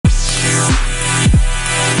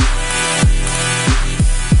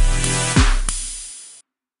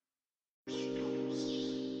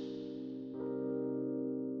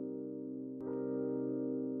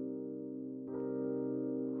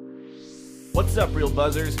What's up, Real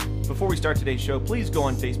Buzzers? Before we start today's show, please go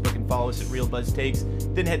on Facebook and follow us at Real Buzz Takes.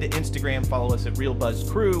 Then head to Instagram, follow us at Real Buzz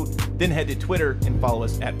Crew. Then head to Twitter and follow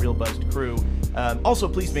us at Real Buzz Crew. Also,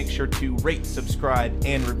 please make sure to rate, subscribe,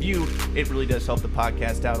 and review. It really does help the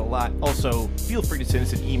podcast out a lot. Also, feel free to send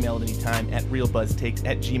us an email at any time at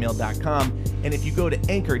realbuzztakes@gmail.com. And if you go to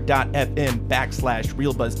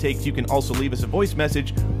anchor.fm/realbuzztakes, you can also leave us a voice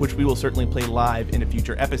message, which we will certainly play live in a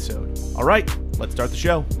future episode. All right, let's start the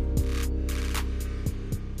show.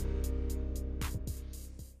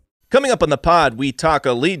 Coming up on the pod, we talk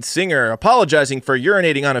a lead singer apologizing for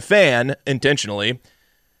urinating on a fan, intentionally.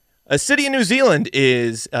 A city in New Zealand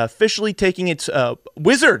is officially taking its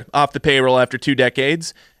wizard off the payroll after 2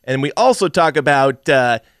 decades. And we also talk about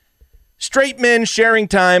straight men sharing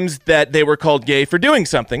times that they were called gay for doing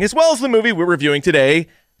something, as well as the movie we're reviewing today,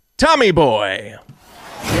 Tommy Boy.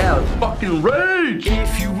 Yeah, let's fucking rage!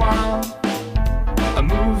 If you want a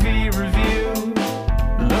movie review,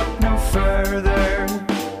 look no further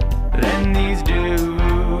than these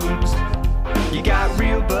dudes. You got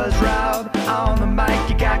Real Buzz Rob on the mic,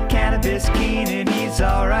 you got Cannabis Keenan, he's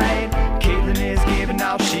alright. Caitlin is giving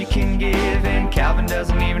all she can give, and Calvin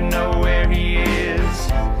doesn't even know where he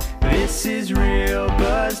is. This is Real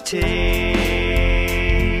Buzz Takes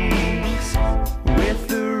with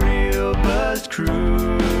the Real Buzz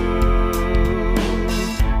Crew.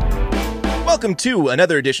 Welcome to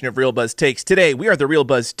another edition of Real Buzz Takes. Today, we are the Real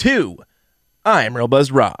Buzz 2. I'm Real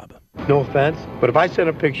Buzz Rob. No offense, but if I sent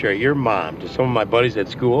a picture of your mom to some of my buddies at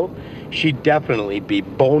school, she'd definitely be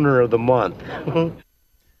boner of the month.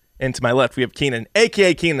 And to my left, we have Keenan,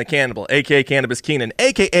 a.k.a. Keenan the Cannibal, a.k.a. Cannabis Keenan,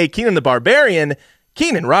 a.k.a. Keenan the Barbarian,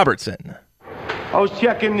 Keenan Robertson. I was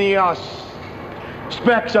checking the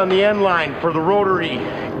specs on the end line for the rotary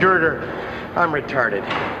girder. I'm retarded.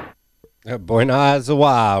 Buena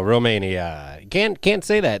Zawa, Romania. Can't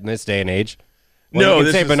say that in this day and age. Well, No, you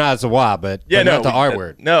this can say is- Buena Zawa, but not the R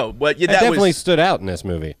word. No, but yeah, That that definitely was... stood out in this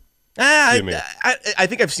movie. I me.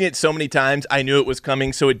 think I've seen it so many times, I knew it was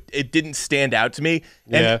coming, so it didn't stand out to me.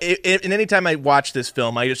 And, Yeah. and anytime I watch this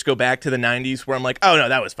film, I just go back to the 90s where I'm like, oh, no,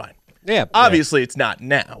 that was fine. Yeah. Obviously, it's not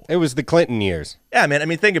now. It was the Clinton years. Yeah, man, I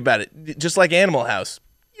mean, think about it. Just like Animal House.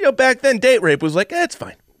 You know, back then, date rape was like, it's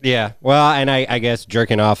fine. Yeah. Well, and I guess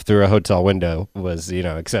jerking off through a hotel window was,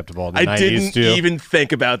 acceptable in the 90s, I didn't too. even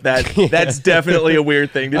think about that. That's definitely a weird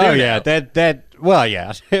thing to do. Oh, yeah. now. Well,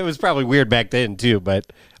 yeah. It was probably weird back then, too,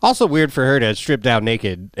 but also weird for her to strip down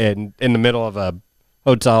naked and in the middle of a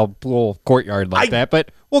hotel pool courtyard like that, but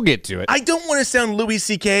we'll get to it. I don't want to sound Louis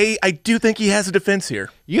C.K. I do think he has a defense here.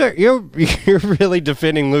 You're really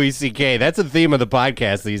defending Louis C.K. That's the theme of the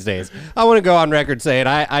podcast these days. I want to go on record saying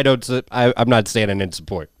I'm not standing in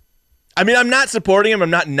support. I mean, I'm not supporting him. I'm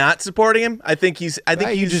not supporting him. I think he's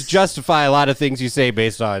You just justify a lot of things you say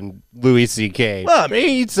based on Louis C.K. Well, I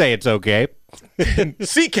mean- You'd say it's okay.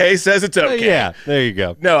 CK says it's okay. Yeah, there you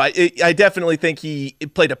go. No, I definitely think he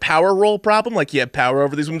played a power role problem, like he had power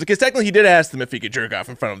over these women. Because technically he did ask them if he could jerk off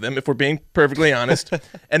in front of them, if we're being perfectly honest.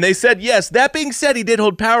 And they said yes. That being said, he did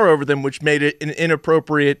hold power over them, which made it an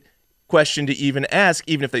inappropriate question to even ask,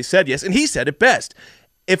 even if they said yes. And he said it best.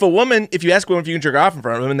 If you ask a woman if you can jerk off in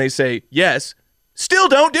front of them and they say yes, still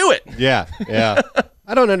don't do it. Yeah.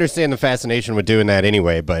 I don't understand the fascination with doing that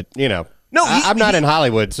anyway, but, No, I'm not in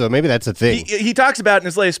Hollywood, so maybe that's a thing. He talks about it in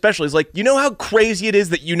his latest special. He's like, you know how crazy it is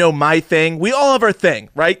that you know my thing? We all have our thing,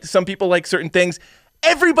 right? Some people like certain things.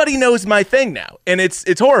 Everybody knows my thing now, and it's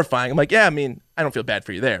horrifying. I'm like, yeah, I mean, I don't feel bad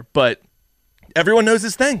for you there, but everyone knows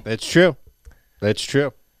his thing. That's true.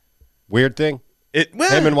 Weird thing.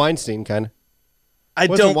 Him and Weinstein, kind of.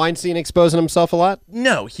 Wasn't Weinstein exposing himself a lot?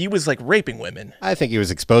 No, he was like raping women. I think he was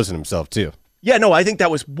exposing himself, too. Yeah, no, I think that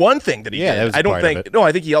was one thing that he Yeah, did. that was I don't part of think. it. No,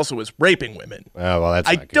 I think he also was raping women. Oh, well, that's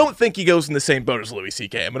I not good. don't think he goes in the same boat as Louis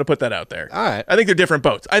C.K. I'm going to put that out there. All right. I think they're different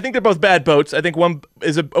boats. I think they're both bad boats. I think one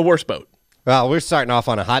is a worse boat. Well, we're starting off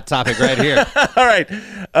on a hot topic right here. All right.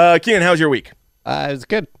 Keenan, how's your week? It's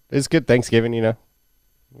good. It's good Thanksgiving, No,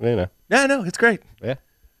 it's great. Yeah.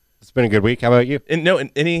 It's been a good week. How about you? And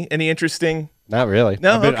any interesting? Not really.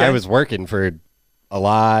 No, okay. I was working for a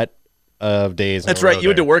lot of days. That's right. You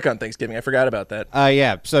had to work on Thanksgiving. I forgot about that.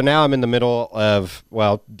 Yeah. So now I'm in the middle of,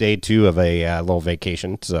 day 2 of a little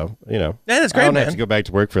vacation. So, Yeah, that's great, I don't man. have to go back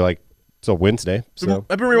to work for till Wednesday. So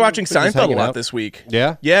I've been rewatching just Seinfeld a hanging lot out. this week.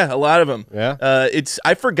 Yeah? Yeah, a lot of them. Yeah?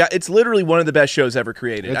 I forgot. It's literally one of the best shows ever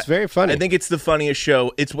created. It's very funny. I think it's the funniest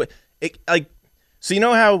show. So you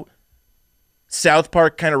know how South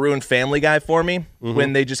Park kind of ruined Family Guy for me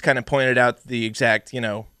when they just kind of pointed out the exact,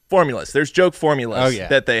 formulas. There's joke formulas Oh, yeah.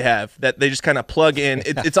 that they have that they just kind of plug in.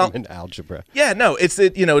 It's all in algebra. yeah, no, it's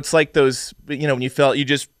like those when you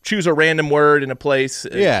just choose a random word in a place.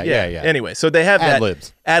 Yeah. Anyway, so they have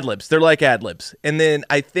Ad-libs. Ad-libs. They're like ad-libs. And then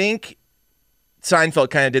I think Seinfeld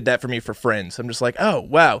kind of did that for me for Friends. I'm just like, oh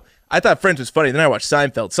wow, I thought Friends was funny. Then I watched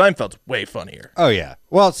Seinfeld. Seinfeld's way funnier. Oh yeah.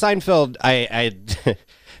 Well, Seinfeld, I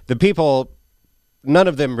the people, none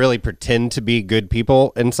of them really pretend to be good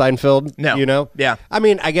people in Seinfeld. No. You know? Yeah. I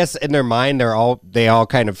mean, I guess in their mind they all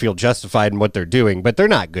kind of feel justified in what they're doing, but they're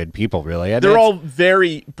not good people really. And They're that's- all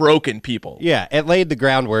very broken people. Yeah, it laid the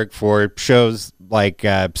groundwork for shows like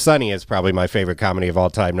Sunny is probably my favorite comedy of all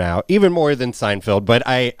time now, even more than Seinfeld, but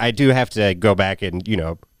I do have to go back and,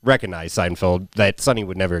 recognize Seinfeld, that Sunny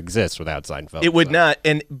would never exist without Seinfeld. It would not,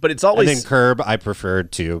 but it's And always then Curb I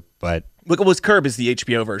preferred too, but Look, it was Curb is the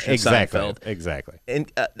HBO version exactly, of Seinfeld. exactly.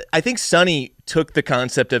 And I think Sunny took the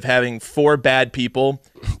concept of having 4 bad people,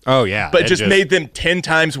 Oh yeah, but it just made them 10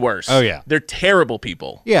 times worse. Oh, yeah. They're terrible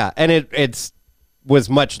people. yeah, and it's was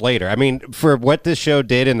much later. I mean, for what this show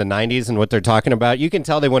did in the 90s and what they're talking about, you can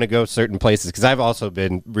tell they want to go certain places, because I've also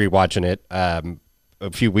been rewatching it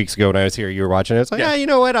a few weeks ago when I was here. You were watching it. It's like, Yeah. you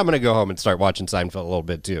know what? I'm going to go home and start watching Seinfeld a little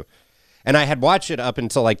bit too. And I had watched it up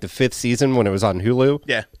until like the 5th season when it was on Hulu.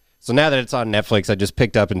 Yeah. So now that it's on Netflix, I just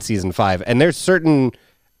picked up in season 5. And there's certain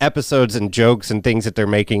episodes and jokes and things that they're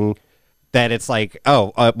making that it's like,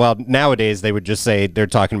 well, nowadays they would just say they're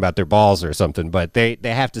talking about their balls or something, but they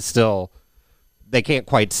have to still, they can't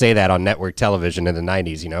quite say that on network television in the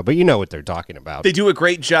 90s, but you know what they're talking about. They do a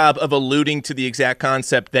great job of alluding to the exact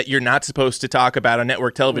concept that you're not supposed to talk about on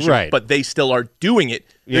network television, Right. but they still are doing it.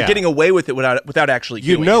 They're Yeah. getting away with it without actually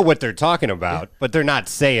You doing know it. what they're talking about, but they're not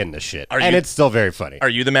saying the shit. And you- it's still very funny. Are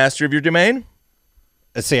you the master of your domain?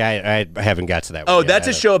 See, I haven't got to that one Oh, yet. that's I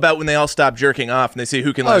a don't- show about when they all stop jerking off and they see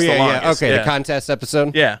who can Oh, last yeah, the yeah. longest. Okay, the contest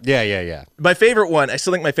episode? Yeah. Yeah. My favorite one, I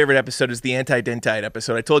still think my favorite episode is the anti-dentite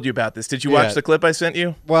episode. I told you about this. Did you watch Yeah. the clip I sent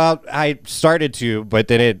you? Well, I started to, but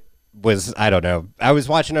then it was, I don't know. I was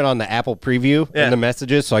watching it on the Apple preview Yeah. in the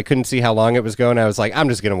messages, so I couldn't see how long it was going. I was like, I'm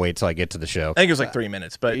just going to wait till I get to the show. I think it was like 3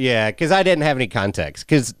 minutes, but Yeah, because I didn't have any context.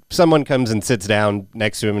 Because someone comes and sits down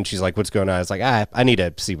next to him and she's like, what's going on? I was like, I need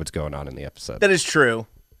to see what's going on in the episode. that is true.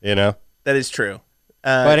 You know? That is true.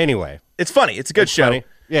 But anyway. It's funny. It's a good show. Funny.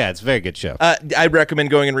 Yeah, it's a very good show. I recommend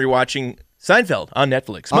going and rewatching Seinfeld on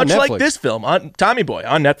Netflix. Much like Netflix. this film on Tommy Boy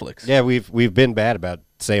on Netflix. Yeah, we've been bad about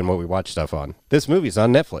saying what we watch stuff on. This movie's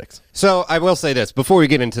on Netflix. So I will say this before we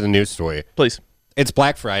get into the news story. Please. It's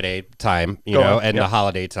Black Friday time, Go on, and yeah. the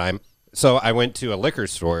holiday time. So I went to a liquor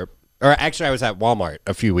store, or actually I was at Walmart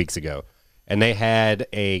a few weeks ago, and they had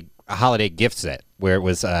a holiday gift set where it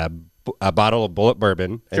was a bottle of Bullet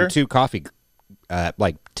Bourbon and Sure. 2 coffee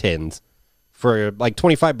like tins for like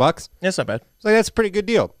 $25. That's not bad. So that's a pretty good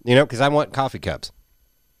deal, because I want coffee cups.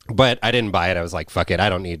 But I didn't buy it. I was like, fuck it, I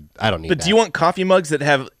don't need But that. do you want coffee mugs that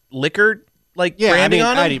have liquor branding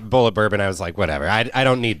on them? I need Bullet Bourbon. I was like, whatever. I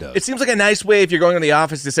don't need those. It seems like a nice way if you're going to the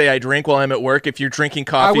office to say I drink while I'm at work. If you're drinking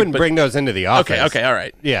coffee, I wouldn't but- bring those into the office. Okay, all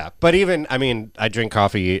right. Yeah, but even I drink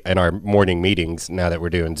coffee in our morning meetings now that we're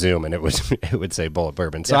doing Zoom, and it would say Bullet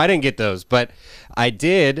Bourbon. So I didn't get those, but I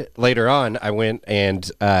did later on. I went and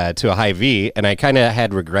to a Hy-Vee, and I kind of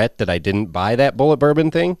had regret that I didn't buy that Bullet Bourbon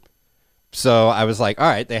thing. So I was like, all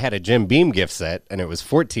right, they had a Jim Beam gift set, and it was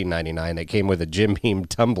 $14.99. That came with a Jim Beam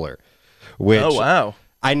tumbler, which Oh, wow.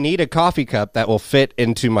 I need a coffee cup that will fit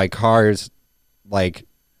into my car's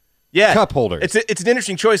Yeah, cup holders. It's an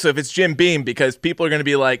interesting choice. So if it's Jim Beam, because people are going to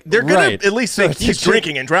be like, they're going Right. to at least So think it's he's a Jim-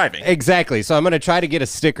 drinking and driving. Exactly. So I'm going to try to get a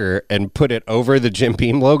sticker and put it over the Jim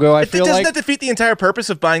Beam logo, I feel Doesn't like. that defeat the entire purpose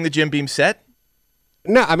of buying the Jim Beam set?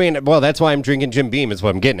 No, well, that's why I'm drinking Jim Beam is what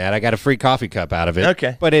I'm getting at. I got a free coffee cup out of it.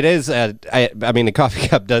 Okay. But it is, the coffee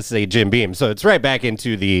cup does say Jim Beam. So it's right back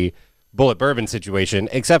into the Bullet Bourbon situation,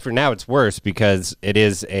 except for now it's worse because it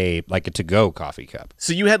is a to-go coffee cup.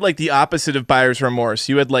 So you had like the opposite of buyer's remorse.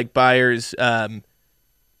 You had like buyer's.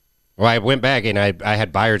 Well, I went back and I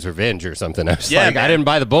had buyer's revenge or something. I was Yeah, like, man. I didn't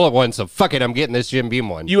buy the Bullet one, so fuck it, I'm getting this Jim Beam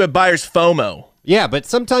one. You had buyer's FOMO. Yeah, but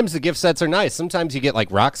sometimes the gift sets are nice. Sometimes you get like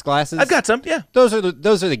rocks glasses. I've got some. Yeah, Those are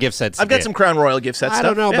the gift sets. I've to got get. some Crown Royal gift set I stuff.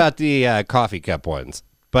 don't know Yeah. about the coffee cup ones,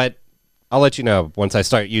 but I'll let you know once I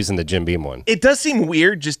start using the Jim Beam one. It does seem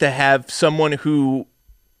weird just to have someone who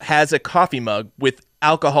has a coffee mug with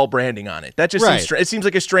alcohol branding on it. That just Right. seems it seems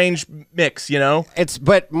like a strange mix,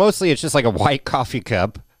 But mostly it's just like a white coffee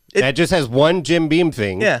cup that just has one Jim Beam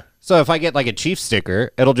thing. Yeah. So if I get like a Chiefs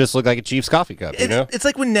sticker, it'll just look like a Chiefs coffee cup, you know? It's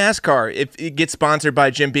like when NASCAR, if it gets sponsored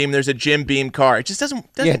by Jim Beam, there's a Jim Beam car. It just doesn't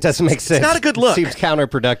Yeah, it doesn't make sense. It's not a good look. It seems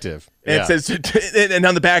counterproductive. And it says, and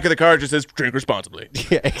on the back of the car it just says, drink responsibly.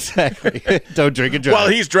 Yeah, exactly. Don't drink and drive. While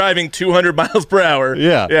he's driving 200 miles per hour.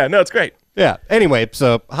 Yeah. Yeah, no, it's great. Yeah. Anyway,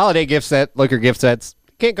 so holiday gift set, liquor gift sets,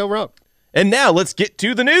 can't go wrong. And now let's get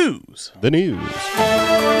to the news. The news.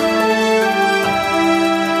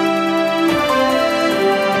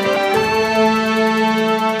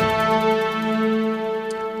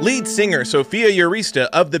 Lead singer Sophia Urista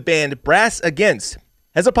of the band Brass Against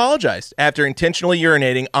has apologized after intentionally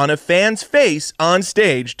urinating on a fan's face on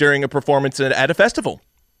stage during a performance at a festival.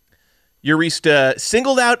 Urista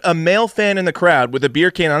singled out a male fan in the crowd with a beer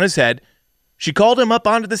can on his head. She called him up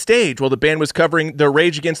onto the stage while the band was covering the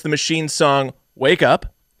Rage Against the Machine song Wake Up.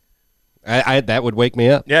 That would wake me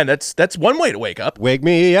up. Yeah, that's one way to wake up. Wake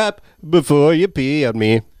me up before you pee on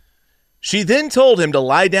me. She then told him to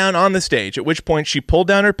lie down on the stage, at which point she pulled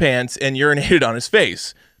down her pants and urinated on his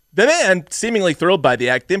face. The man, seemingly thrilled by the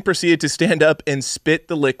act, then proceeded to stand up and spit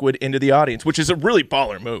the liquid into the audience, which is a really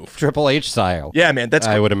baller move. Triple H style. Yeah, man. That's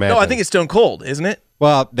I would imagine. No, I think it's Stone Cold, isn't it?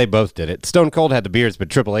 Well, they both did it. Stone Cold had the beers,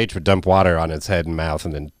 but Triple H would dump water on his head and mouth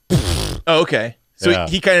and then... Oh, okay. So Yeah.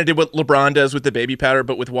 he kind of did what LeBron does with the baby powder,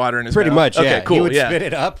 but with water in his Pretty mouth. much, yeah. Okay, cool. He would yeah. spit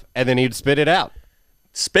it up, and then he'd spit it out.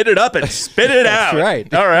 Spit it up and spit it That's out.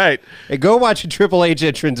 right. All right. Hey, go watch a Triple H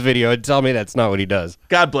entrance video and tell me that's not what he does.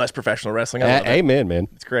 God bless professional wrestling. I love it. Amen, man.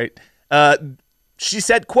 It's great. She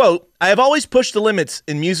said, quote, "I have always pushed the limits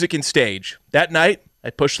in music and stage. That night, I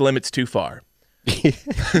pushed the limits too far."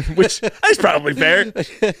 Which is probably fair.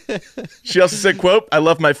 She also said, quote, "I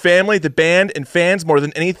love my family, the band, and fans more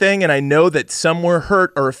than anything, and I know that some were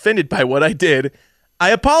hurt or offended by what I did. I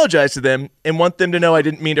apologize to them and want them to know I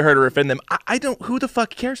didn't mean to hurt or offend them." I don't, who the fuck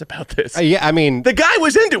cares about this? Yeah, I mean... The guy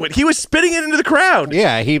was into it. He was spitting it into the crowd.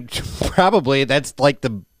 Yeah, he probably, that's like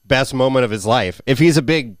the best moment of his life. If he's a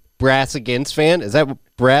big Brass Against fan, is that what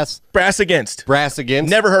Brass? Brass Against. Brass Against?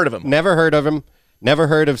 Never heard of him. Never heard of him. Never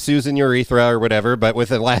heard of Susan Urethra or whatever, but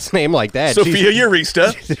with a last name like that. Sophia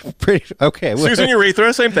Urista. Pretty, okay. Well, Susan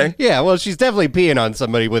Urethra, same thing. yeah, well, she's definitely peeing on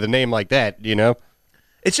somebody with a name like that, you know?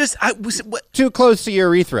 It's just, Too close to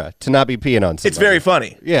urethra to not be peeing on somebody. it's very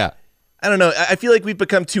funny. Yeah. I don't know. I feel like we've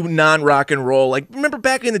become too non-rock and roll. Like, remember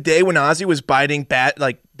back in the day when Ozzy was biting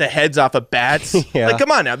the heads off of bats? Yeah. Like,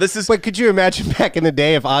 come on now. This is But could you imagine back in the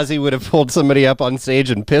day if Ozzy would have pulled somebody up on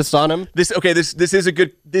stage and pissed on him? this. Okay, this is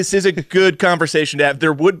a good conversation to have.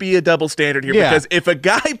 There would be a double standard here Yeah. because if a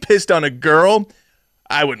guy pissed on a girl,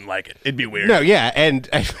 I wouldn't like it. It'd be weird. No, yeah, and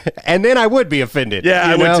then I would be offended. Yeah,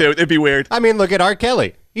 you I know? would too. It'd be weird. I mean, look at R.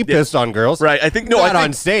 Kelly. He pissed on girls. Right. I think Not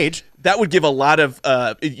on stage. that would give a lot of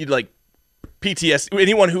like PTSD.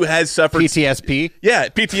 Anyone who has suffered PTSP. Yeah,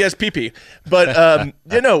 PTSPP. But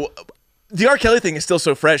the R. Kelly thing is still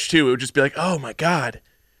so fresh too. It would just be like, oh my god,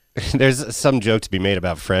 There's some joke to be made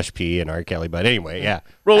about fresh pee and R. Kelly, but anyway, yeah.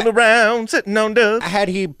 rolling around, sitting on dubs. Had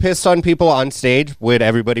he pissed on people on stage, would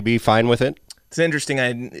everybody be fine with it? It's interesting.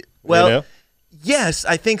 You Well, know? yes,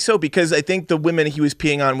 I think so because I think the women he was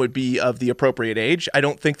peeing on would be of the appropriate age. I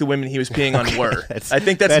don't think the women he was peeing on were. I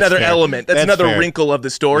think that's another fair. element. That's another fair. wrinkle of the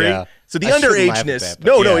story. Yeah. So the I shouldn't laugh at underageness. that, but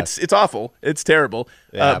No, yeah. it's awful. It's terrible.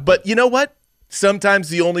 Yeah, but you know what? Sometimes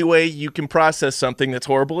the only way you can process something that's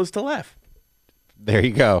horrible is to laugh. There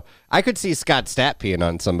you go. I could see Scott Stapp peeing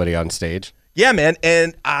on somebody on stage. Yeah, man.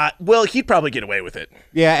 And, well, he'd probably get away with it.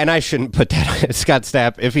 Yeah, and I shouldn't put that on Scott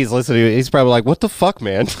Stapp. If he's listening, he's probably like, what the fuck,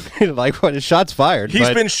 man? Like, what? Shots fired. He's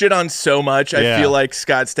But- been shit on so much. I Yeah. feel like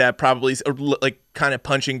Scott Stapp probably is like kind of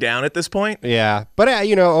punching down at this point. Yeah. But,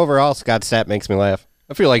 overall, Scott Stapp makes me laugh.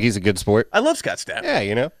 I feel like he's a good sport. I love Scott Stapp. Yeah,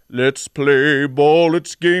 you know? Let's play ball.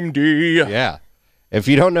 It's game day. Yeah. If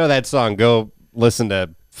you don't know that song, go listen to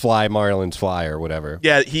Fly Marlins Fly or whatever.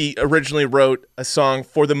 Yeah, he originally wrote a song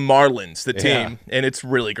for the Marlins, the Yeah. team, and it's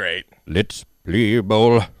really great. Let's play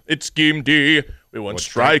ball. It's game day. We want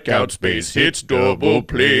strikeouts, base hits, double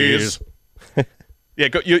plays. Yeah,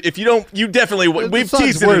 if you don't, you definitely, we've song's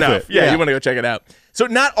teased it worth enough. it. Yeah, Yeah. you want to go check it out. So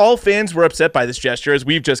not all fans were upset by this gesture, as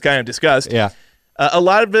we've just kind of discussed. Yeah. A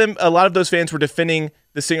lot of those fans were defending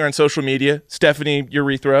the singer on social media, Stephanie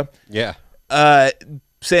Urethra. Yeah.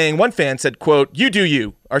 Saying one fan said, quote, "You do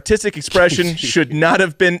you. Artistic expression should not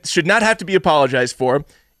have to be apologized for.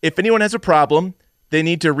 If anyone has a problem, they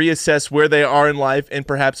need to reassess where they are in life and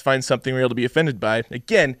perhaps find something real to be offended by."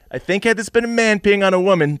 Again, I think had this been a man peeing on a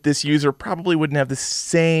woman, this user probably wouldn't have the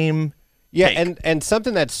same Yeah, take. and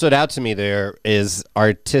something that stood out to me there is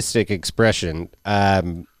artistic expression.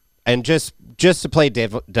 And just to play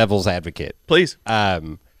devil's advocate. Please.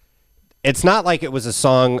 it's not like it was a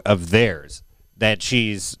song of theirs that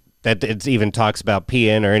it even talks about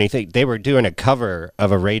peeing or anything. They were doing a cover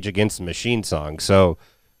of a Rage Against the Machine song. So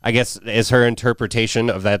I guess is her interpretation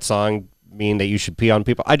of that song mean that you should pee on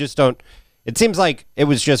people? I just don't. It seems like it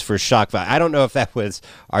was just for shock value. I don't know if that was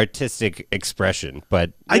artistic expression,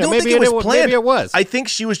 but I don't think it was planned. Maybe it was. I think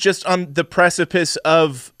she was just on the precipice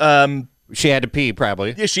of. She had to pee,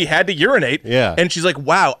 probably. Yeah, she had to urinate. Yeah, and she's like,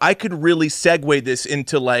 "Wow, I could really segue this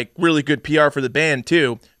into like really good PR for the band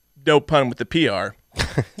too." No pun with the PR.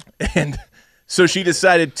 And so she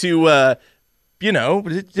decided to,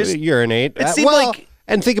 just urinate. It seemed like.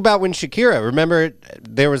 And think about when Shakira, remember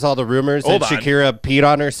there was all the rumors that Shakira peed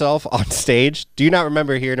on herself on stage? Do you not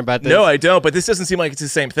remember hearing about this? No, I don't, but this doesn't seem like it's the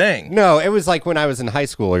same thing. No, it was like when I was in high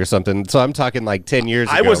school or something, so I'm talking like 10 years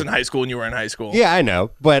ago. I was in high school and you were in high school. Yeah, I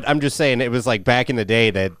know, but I'm just saying it was like back in the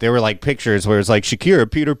day that there were like pictures where it's like Shakira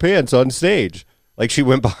peed her pants on stage. Like she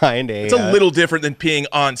went behind a... It's a little different than peeing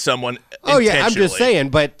on someone yeah, I'm just saying,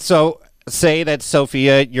 but so... Say that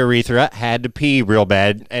Sophia Urethra had to pee real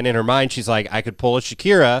bad, and in her mind, she's like, I could pull a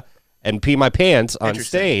Shakira and pee my pants on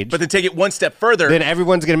stage. But then take it one step further. Then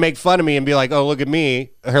everyone's going to make fun of me and be like, oh, look at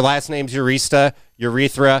me. Her last name's Urethra.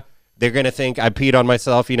 They're going to think I peed on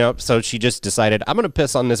myself, So she just decided, I'm going to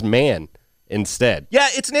piss on this man instead. Yeah,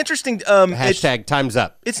 it's an interesting... Hashtag time's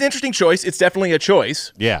up. It's an interesting choice. It's definitely a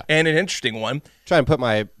choice. Yeah. And an interesting one. Try and put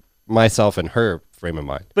myself in her frame of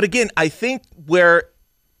mind. But again, I think where...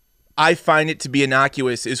 I find it to be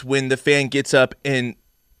innocuous is when the fan gets up and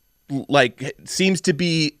like seems to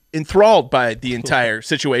be enthralled by the entire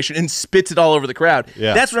situation and spits it all over the crowd.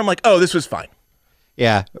 Yeah. That's when I'm like, oh, this was fine.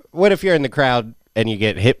 Yeah. What if you're in the crowd and you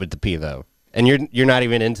get hit with the pee though? And you're not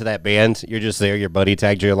even into that band. You're just there. Your buddy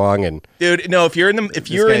tagged you along, and dude, no. If you're in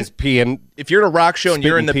peeing, if you're at a rock show and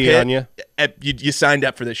you're in the pit, on you signed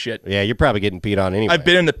up for this shit. Yeah, you're probably getting peed on anyway. I've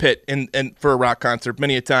been in the pit and for a rock concert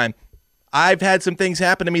many a time. I've had some things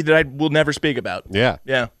happen to me that I will never speak about. Yeah.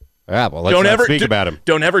 Yeah. Yeah, well, let's not speak about them.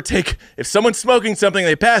 Don't ever take... If someone's smoking something,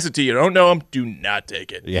 they pass it to you. Don't know them, do not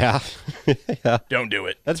take it. Yeah. Yeah. Don't do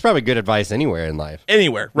it. That's probably good advice anywhere in life.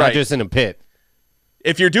 Anywhere, right. Not just in a pit.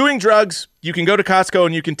 If you're doing drugs, you can go to Costco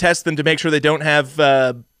and you can test them to make sure they don't have...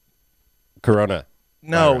 Corona.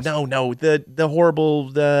 No. The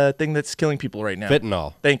horrible thing that's killing people right now.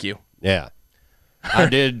 Fentanyl. Thank you. Yeah. I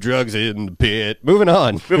did drugs in the pit. Moving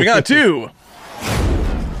on to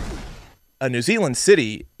a New Zealand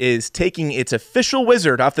city is taking its official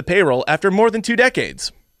wizard off the payroll after more than 2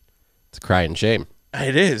 decades. It's a crying shame.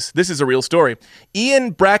 It is. This is a real story.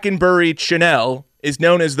 Ian Brackenbury Chanel is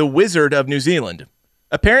known as the Wizard of New Zealand.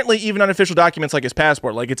 Apparently, even on official documents like his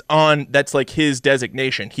passport, that's like his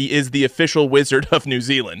designation. He is the official Wizard of New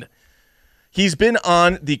Zealand. He's been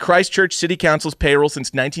on the Christchurch City Council's payroll since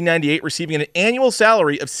 1998, receiving an annual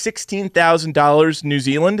salary of $16,000 New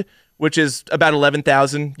Zealand, which is about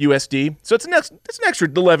 11,000 USD. So it's an extra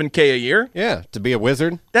 11K a year. Yeah, to be a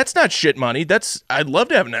wizard. That's not shit money. I'd love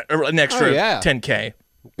to have an extra 10K.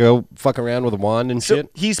 Go fuck around with a wand and shit.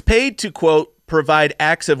 He's paid to, quote, provide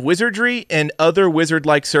acts of wizardry and other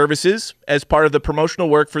wizard-like services as part of the promotional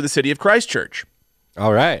work for the city of Christchurch.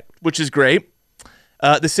 All right. Which is great.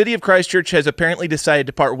 The city of Christchurch has apparently decided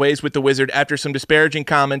to part ways with the wizard after some disparaging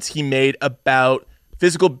comments he made about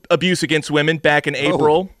physical abuse against women back in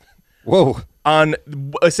April. Whoa.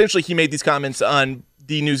 Essentially, he made these comments on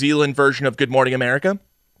the New Zealand version of Good Morning America.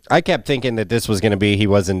 I kept thinking that this was going to be he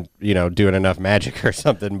wasn't, doing enough magic or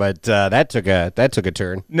something, but that took a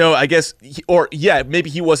turn. No, I guess, maybe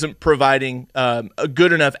he wasn't providing a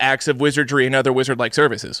good enough acts of wizardry and other wizard-like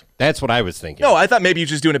services. That's what I was thinking. No, I thought maybe he was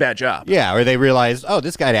just doing a bad job. Yeah, or they realized, oh,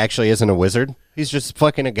 this guy actually isn't a wizard. He's just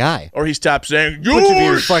fucking a guy. Or he stopped saying,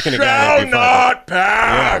 "You fucking shall not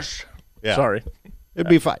pass." Yeah. Sorry. It'd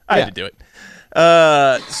be fine. I had to do it.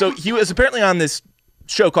 So he was apparently on this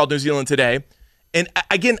show called New Zealand Today. And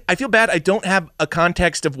again, I feel bad. I don't have a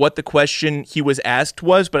context of what the question he was asked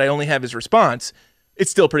was, but I only have his response.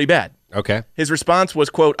 It's still pretty bad. Okay. His response was,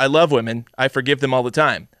 quote, "I love women. I forgive them all the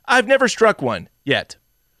time. I've never struck one yet."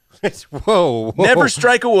 Whoa. Never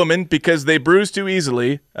strike a woman because they bruise too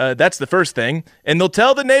easily. That's the first thing. And they'll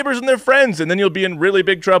tell the neighbors and their friends, and then you'll be in really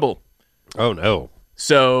big trouble. Oh, no.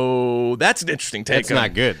 So that's an interesting take. That's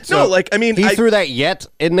not good. No, he threw that yet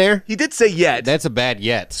in there? He did say yet. That's a bad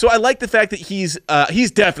yet. So I like the fact that he's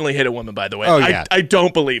definitely hit a woman, by the way. Oh, yeah. I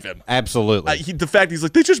don't believe him. Absolutely. The fact he's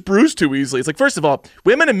like, they just bruise too easily. It's like, first of all,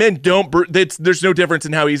 women and men don't there's no difference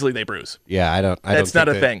in how easily they bruise. Yeah, That's not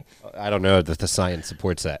a thing. I don't know that the science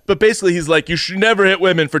supports that. But basically, he's like, you should never hit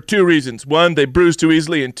women for 2 reasons. 1, they bruise too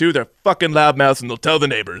easily, and 2, they're fucking loudmouths and they'll tell the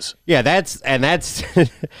neighbors. Yeah, that's I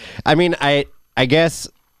mean, I guess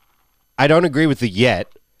I don't agree with the yet,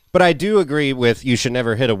 but I do agree with you should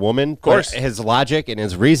never hit a woman. Of course. His logic and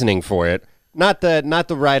his reasoning for it, not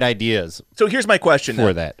the right ideas So here's my question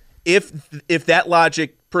for then. that. If that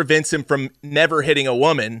logic prevents him from never hitting a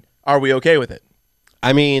woman, are we okay with it?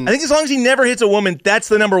 I mean, I think as long as he never hits a woman, that's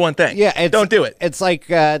the number one thing. yeah, don't do it. It's like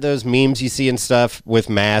those memes you see and stuff with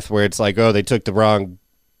math where it's like, oh, they took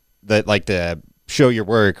the show your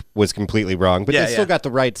work was completely wrong, but Yeah, they still yeah. got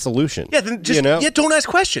the right solution. Yeah, then just don't ask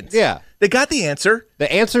questions. Yeah. They got the answer.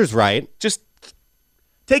 The answer's right. Just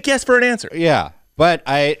take yes for an answer. Yeah. But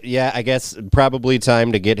I guess probably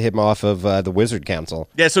time to get him off of the Wizard Council.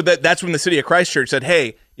 Yeah, so that's when the city of Christchurch said,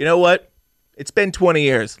 hey, you know what? It's been 20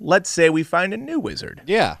 years. Let's say we find a new wizard.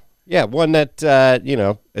 Yeah. Yeah, one that,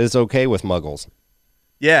 is okay with muggles.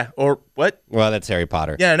 Yeah, or what? Well, that's Harry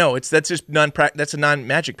Potter. Yeah, no, that's just that's a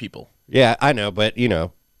non-magic people. Yeah, I know, but,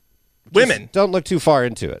 Women. don't look too far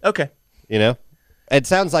into it. Okay. It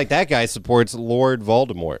sounds like that guy supports Lord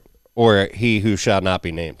Voldemort, or he who shall not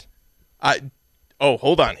be named.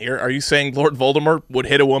 Hold on here. Are you saying Lord Voldemort would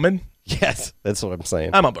hit a woman? Yes, that's what I'm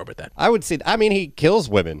saying. I'm on board with that. I would say, he kills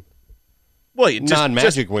women. Well,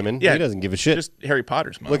 Non-magic women. Yeah, He doesn't give a shit. Just Harry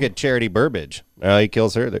Potter's mom. Look at Charity Burbage. He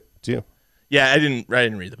kills her too. Yeah, I didn't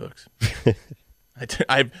read the books.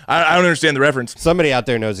 I don't understand the reference. Somebody out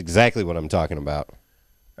there knows exactly what I'm talking about.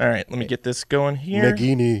 All right, let me get this going here.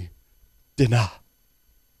 Nagini Dina.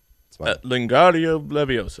 Lingardio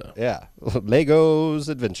Leviosa. Yeah. Lego's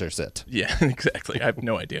Adventure Set. Yeah, exactly. I have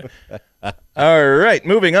no idea. All right,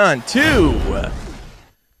 moving on to...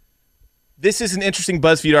 This is an interesting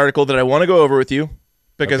BuzzFeed article that I want to go over with you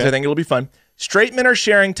because Okay. I think it'll be fun. Straight men are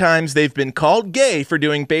sharing times they've been called gay for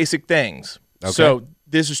doing basic things. Okay. So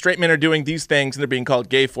this is straight men are doing these things and they're being called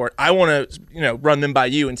gay for it. I want to, run them by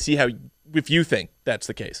you and see if you think that's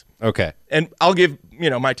the case. Okay. And I'll give,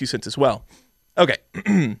 my 2 cents as well. Okay.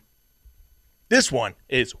 This one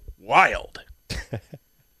is wild.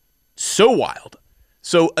 So wild.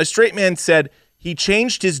 So a straight man said he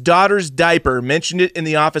changed his daughter's diaper, mentioned it in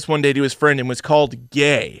the office one day to his friend, and was called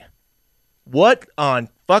gay. What on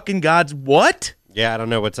fucking God's what? Yeah, I don't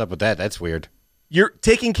know what's up with that. That's weird. You're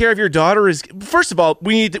taking care of your daughter is first of all,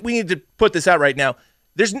 we need to put this out right now.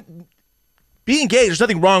 Being gay, there's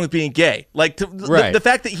nothing wrong with being gay. Like Right. the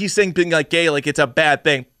fact that he's saying being like gay like it's a bad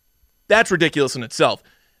thing, that's ridiculous in itself.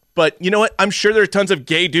 But you know what? I'm sure there are tons of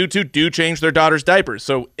gay dudes who do change their daughter's diapers.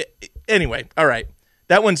 So anyway, all right.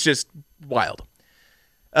 That one's just wild.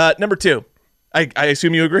 Number 2. I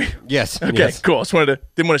assume you agree? Yes. Okay, Yes. cool. Didn't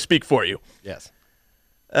want to speak for you. Yes.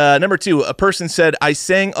 Number 2, a person said, I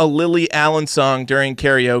sang a Lily Allen song during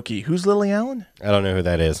karaoke. Who's Lily Allen? I don't know who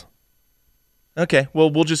that is. Okay, well,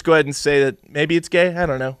 we'll just go ahead and say that maybe it's gay. I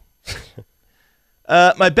don't know.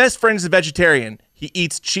 My best friend is a vegetarian. He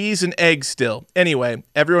eats cheese and eggs still. Anyway,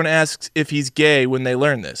 everyone asks if he's gay when they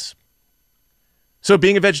learn this. So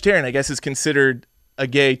being a vegetarian, I guess, is considered a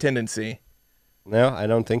gay tendency. No, I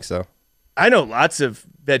don't think so. I know lots of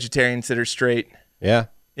vegetarians that are straight. Yeah.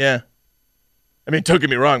 Yeah. I mean, don't get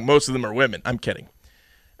me wrong. Most of them are women. I'm kidding.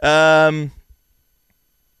 Buying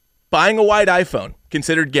a white iPhone,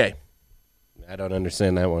 considered gay. I don't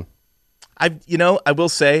understand that one. I will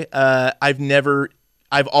say,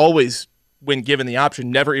 I've always, when given the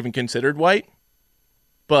option, never even considered white.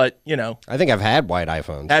 But, I think I've had white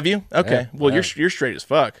iPhones. have you? Okay. Yeah, Well, yeah. you're straight as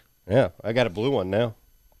fuck. Yeah, I got a blue one now.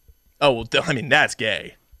 Oh, well, I mean, that's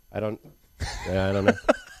gay. I don't know.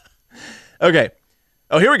 Okay.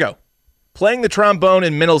 Oh, here we go. Playing the trombone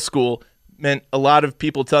in middle school meant a lot of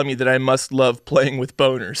people telling me that I must love playing with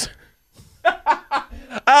boners.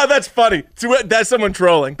 That's funny. That's someone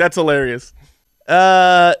trolling. That's hilarious.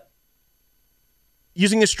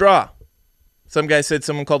 Using a straw. Some guy said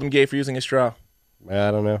someone called him gay for using a straw. I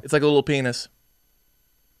don't know. It's like a little penis.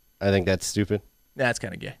 I think that's stupid. That's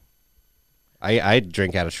kind of gay. I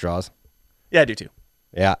drink out of straws. Yeah, I do too.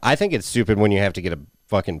 Yeah, I think it's stupid when you have to get a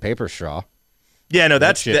fucking paper straw. Yeah, no,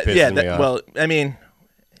 that's shit pisses me off. well, I mean,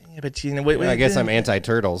 yeah, but wait, I guess I'm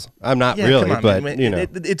anti-turtles. I'm not yeah, really, come on, but man.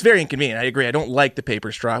 it's It's very inconvenient. I agree. I don't like the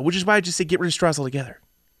paper straw, which is why I just say get rid of straws altogether.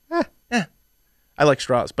 Yeah, I like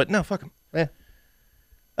straws, but no, fuck them.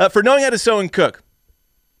 For knowing how to sew and cook.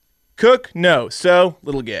 Cook, no. Sew,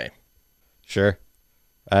 little gay. sure.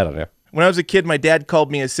 I don't know. When I was a kid, my dad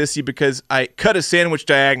called me a sissy because I cut a sandwich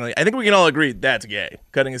diagonally. I think we can all agree that's gay.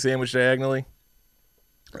 Cutting a sandwich diagonally.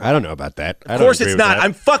 I don't know about that. Of course it's not.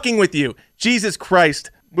 I'm fucking with you. Jesus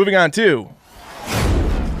Christ. Moving on to.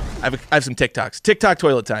 I have some TikToks. TikTok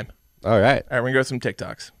toilet time. All right. All right, we're going to go with some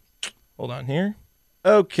TikToks. Hold on here.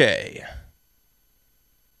 Okay.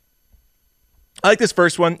 I like this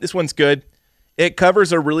first one. This one's good. It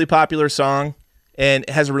covers a really popular song, and it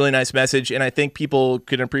has a really nice message, and I think people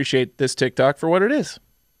can appreciate this TikTok for what it is.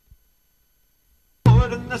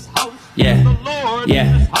 Yeah,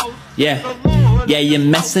 you're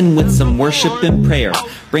messing with some worship and prayer.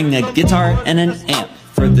 Bring a guitar and an amp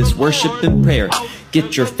for this worship and prayer.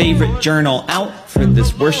 Get your favorite journal out for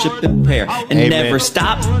this worship and prayer. And Amen. Never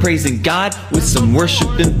stop praising God with some worship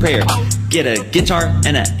and prayer. Get a guitar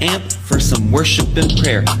and an amp for some worship and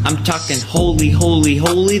prayer. I'm talking holy, holy,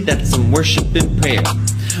 holy, that's some worship and prayer.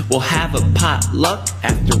 We'll have a potluck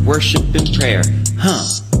after worship and prayer.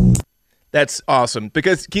 That's awesome.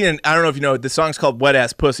 Because, Keenan, I don't know if you know, the song's called Wet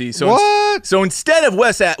Ass Pussy. So What? So instead of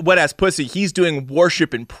Wet Ass Pussy, he's doing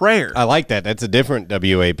worship and prayer. I like that. That's a different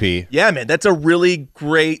WAP. Yeah, man, that's a really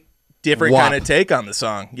great, different Wop. kind of take on the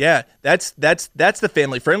song. Yeah, that's the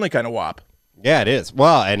family-friendly kind of WAP. Yeah, it is.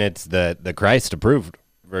 Well, and it's the Christ-approved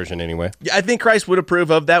version anyway. Yeah, I think Christ would approve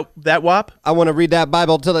of that WAP. I want to read that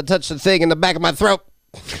Bible till it touched the thing in the back of my throat.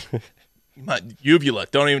 Uvula.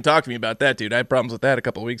 Don't even talk to me about that, dude. I had problems with that a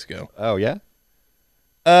couple of weeks ago. Oh, yeah?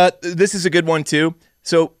 This is a good one, too.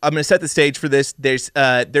 So I'm going to set the stage for this. There's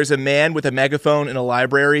a man with a megaphone in a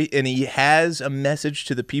library, and he has a message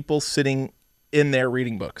to the people sitting in there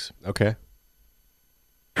reading books. Okay.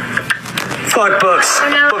 Fuck books.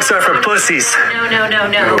 Books are for pussies.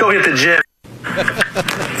 No. Go hit the gym.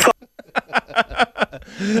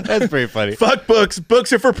 That's pretty funny. Fuck books.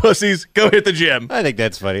 Books are for pussies. Go hit the gym. I think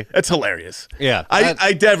that's funny. That's hilarious. Yeah.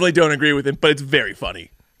 I definitely don't agree with him, but it's very funny.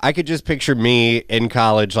 I could just picture me in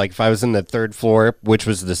college, like if I was in the third floor, which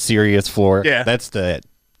was the serious floor. Yeah. That's the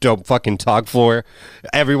don't fucking talk floor.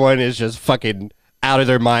 Everyone is just fucking out of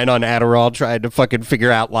their mind on Adderall trying to fucking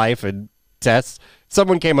figure out life and tests.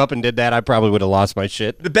 Someone came up and did that, I probably would have lost my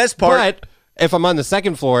shit. The best part... But if I'm on the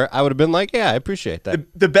second floor, I would have been like, yeah, I appreciate that.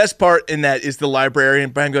 The best part in that is the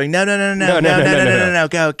librarian Brian going, no,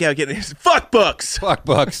 go, get it. Fuck books. Fuck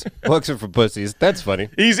books. Books are for pussies. That's funny.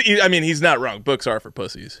 He's not wrong. Books are for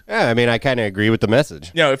pussies. Yeah, I mean, I kind of agree with the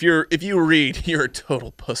message. No, if you read, you're a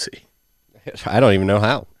total pussy. I don't even know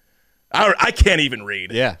how. I can't even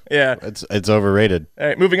read. Yeah. Yeah. It's overrated. All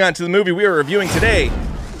right, moving on to the movie we are reviewing today,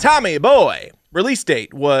 Tommy Boy. Release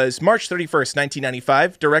date was March 31st,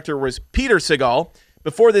 1995. Director was Peter Segal.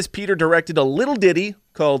 Before this, Peter directed a little ditty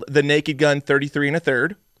called The Naked Gun 33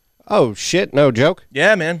 1/3. Oh, shit. No joke.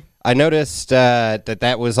 Yeah, man. I noticed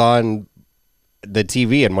that was on the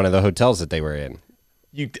TV in one of the hotels that they were in.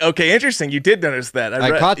 Okay, interesting. You did notice that.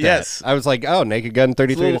 I caught that. Yes. I was like, oh, Naked Gun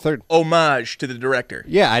 33 1/3. Homage to the director.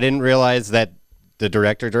 Yeah, I didn't realize that the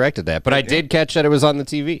director directed that, but I did catch that it was on the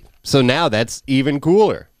TV. So now that's even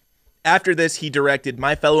cooler. After this, he directed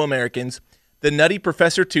My Fellow Americans, The Nutty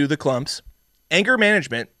Professor 2, The Clumps, Anger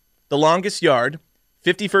Management, The Longest Yard,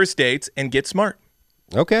 50 First Dates, and Get Smart.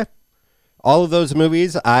 Okay. All of those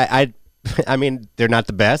movies, I mean, they're not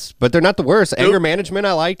the best, but they're not the worst. Anger Management,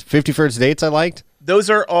 I liked. 50 First Dates, I liked. Those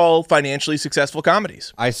are all financially successful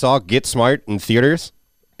comedies. I saw Get Smart in theaters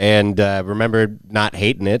and remember not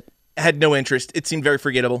hating it. Had no interest. It seemed very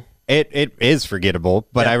forgettable. It is forgettable,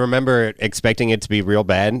 but I remember expecting it to be real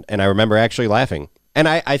bad, and I remember actually laughing. And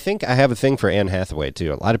I think I have a thing for Anne Hathaway,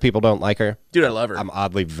 too. A lot of people don't like her. Dude, I love her. I'm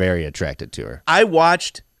oddly very attracted to her. I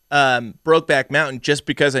watched Brokeback Mountain just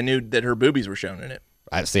because I knew that her boobies were shown in it.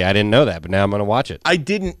 I didn't know that, but now I'm going to watch it. I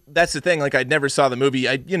didn't. That's the thing. Like, I never saw the movie.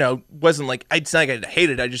 Wasn't like, it's not like I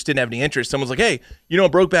hated it. I just didn't have any interest. Someone's like, hey,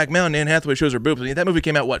 Brokeback Mountain, Anne Hathaway shows her boobs. I mean, that movie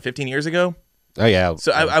came out, 15 years ago? Oh, yeah.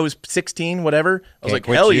 So I was 16, whatever. I was like,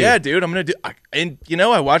 quit hell you. yeah, dude. I'm going to do. And,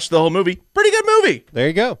 I watched the whole movie. Pretty good movie. There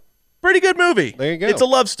you go. Pretty good movie. There you go. It's a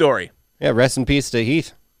love story. Yeah, rest in peace to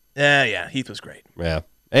Heath. Yeah, Heath was great. Yeah.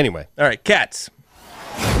 Anyway, All right, Cats.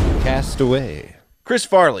 Cast Away. Chris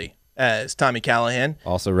Farley as Tommy Callahan.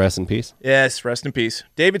 Also rest in peace. Yes, rest in peace.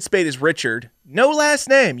 David Spade is Richard. No last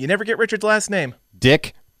name. You never get Richard's last name.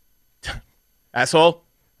 Dick. Asshole.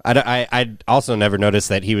 I also never noticed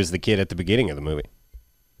that he was the kid at the beginning of the movie.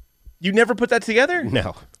 You never put that together?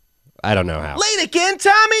 No. I don't know how. Late again,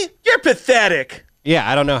 Tommy? You're pathetic. Yeah,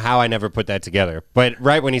 I don't know how I never put that together. But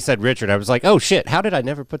right when he said Richard, I was like, oh, shit, how did I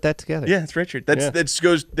never put that together? Yeah, it's Richard. Yeah. That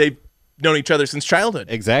goes, they've known each other since childhood.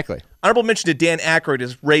 Exactly. Honorable mention to Dan Aykroyd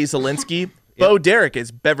as Ray Zielinski, Bo Derek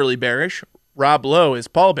as Beverly Barish, Rob Lowe as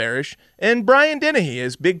Paul Barish, and Brian Dennehy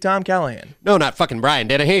as Big Tom Callahan. No, not fucking Brian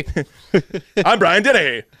Dennehy. I'm Brian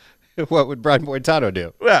Dennehy. What would Brian Boitano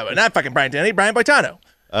do? Well, not fucking Brian Dennehy, Brian Boitano.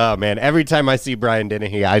 Oh, man, every time I see Brian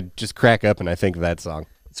Dennehy, I just crack up and I think of that song.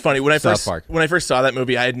 It's funny, when I South Park. first saw that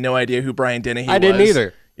movie, I had no idea who Brian Dennehy was. I didn't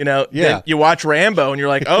either. Yeah. Yeah. You watch Rambo and you're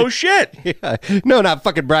like, oh shit. Yeah. No, not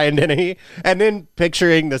fucking Brian Dennehy. And then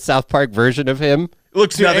picturing the South Park version of him.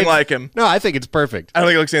 Looks nothing like him. No, I think it's perfect. I don't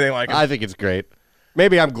think it looks anything like him. I think it's great.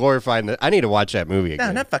 Maybe I'm glorifying that. I need to watch that movie No,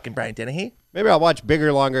 again. not fucking Brian Dennehy. Maybe I'll watch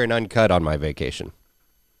Bigger, Longer, and Uncut on my vacation.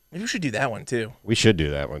 Maybe we should do that one too. We should do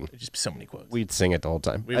that one. There's just so many quotes. We'd sing it the whole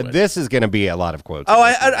time. We would. This is going to be a lot of quotes.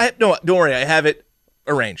 Oh, no, don't worry. I have it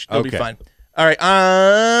arranged. It'll be Okay. fine. All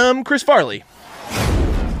right. Chris Farley.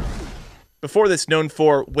 Before this, known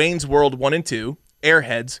for Wayne's World 1 and 2,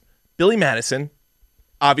 Airheads, Billy Madison,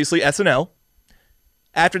 obviously SNL.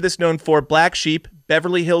 After this, known for Black Sheep,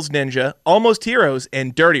 Beverly Hills Ninja, Almost Heroes,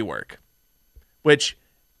 and Dirty Work. Which,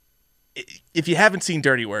 if you haven't seen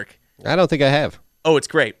Dirty Work, I don't think I have. oh, it's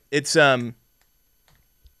great. It's damn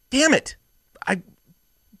it, I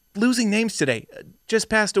losing names today. Just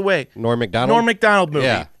passed away. Norm Macdonald? Norm Macdonald movie.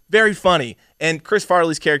 Yeah. Very funny. And Chris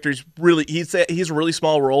Farley's character is really he's a really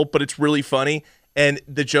small role, but it's really funny. And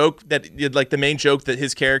the joke that like the main joke that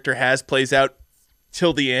his character has plays out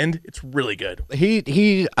till the end. It's really good. He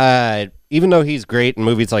even though he's great in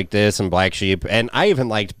movies like this and Black Sheep, and I even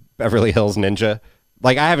liked Beverly Hills Ninja.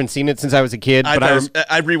 Like, I haven't seen it since I was a kid, but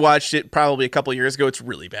I rewatched it probably a couple years ago. It's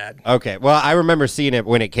really bad. okay. Well, I remember seeing it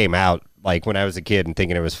when it came out, like when I was a kid, and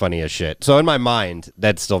thinking it was funny as shit. So in my mind,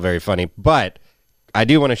 that's still very funny. But I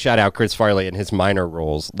do want to shout out Chris Farley in his minor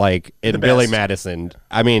roles, like in Billy Madison.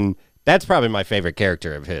 I mean, that's probably my favorite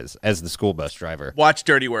character of his as the school bus driver. Watch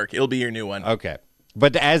Dirty Work. It'll be your new one. Okay.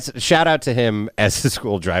 But as shout out to him as the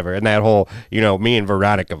school driver and that whole, me and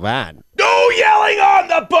Veronica Vaughn. No yelling on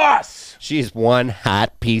the bus. She's one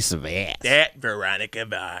hot piece of ass. That Veronica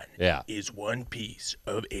Vaughn Yeah. is one piece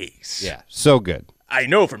of ace. Yeah. So good. I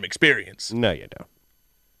know from experience. No, you don't.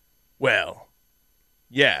 Well,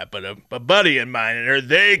 yeah, but a buddy of mine and her,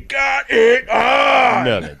 they got it on.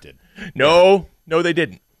 No, they didn't. No, they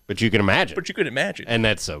didn't. But you can imagine. But you could imagine. And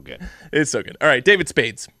that's so good. It's so good. All right, David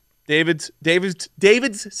Spades. David's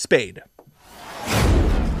Spade.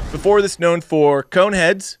 Before this, known for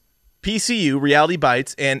Coneheads, PCU, Reality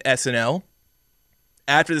Bites, and SNL.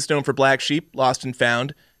 After this, known for Black Sheep, Lost and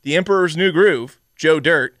Found, The Emperor's New Groove, Joe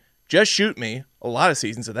Dirt, Just Shoot Me, a lot of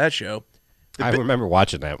seasons of that show. I remember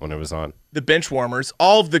watching that when it was on. The Benchwarmers,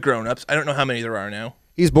 all of the grown-ups. I don't know how many there are now.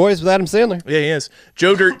 He's Boys with Adam Sandler. Yeah, he is.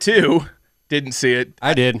 Joe Dirt 2, didn't see it.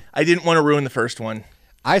 I did. I didn't want to ruin the first one.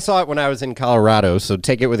 I saw it when I was in Colorado, so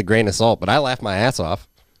take it with a grain of salt, but I laughed my ass off.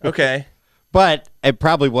 Okay. But it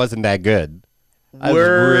probably wasn't that good. I was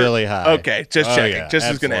really high. Okay, just checking. Yeah, just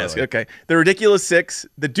was going to ask. absolutely. Okay. The Ridiculous Six,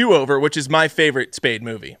 The Do-Over, which is my favorite Spade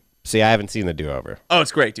movie. See, I haven't seen The Do-Over. Oh,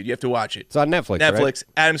 it's great, dude. You have to watch it. It's on Netflix, Netflix.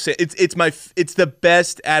 Adam it's the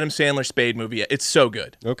best Adam Sandler Spade movie yet. It's so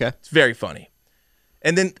good. Okay. It's very funny.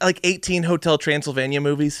 And then like 18 Hotel Transylvania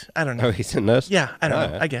movies. I don't know. Oh, he's in those? Yeah, I don't All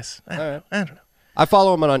know. right. I guess. I don't know. I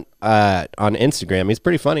follow him on Instagram. He's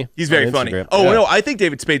pretty funny. He's very on funny. Instagram. Oh, yeah. no, I think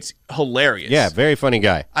David Spade's hilarious. Yeah, very funny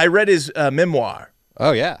guy. I read his memoir.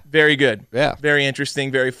 Oh, yeah. Very good. Yeah. Very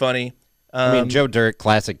interesting, very funny. I mean, Joe Dirt,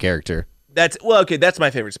 classic character. That's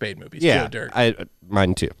my favorite Spade movie. Yeah, Joe Dirt.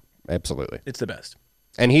 mine too. Absolutely. It's the best.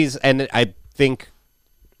 And I think,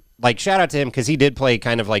 like, shout out to him because he did play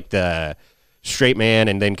kind of like the straight man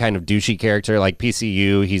and then kind of douchey character, like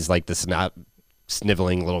PCU. He's like the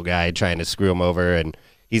sniveling little guy trying to screw him over, and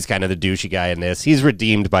he's kind of the douchey guy in this. He's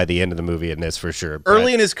redeemed by the end of the movie in this for sure.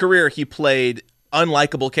 Early in his career, he played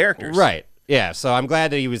unlikable characters. Right. Yeah, so I'm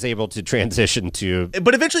glad that he was able to transition to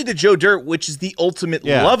But eventually to Joe Dirt, which is the ultimate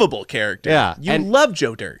Yeah. lovable character. Yeah, You and- love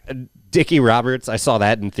Joe Dirt. Dickie Roberts. I saw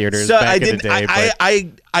that in theaters So back in the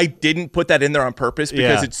day. I didn't put that in there on purpose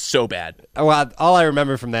because Yeah. it's so bad. Well, all I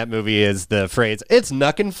remember from that movie is the phrase, "It's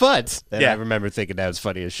knuckin' futz." And Yeah. I remember thinking that was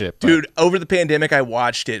funny as shit. but- Dude, over the pandemic, I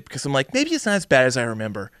watched it because I'm like, maybe it's not as bad as I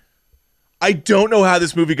remember. I don't know how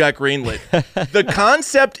this movie got greenlit. The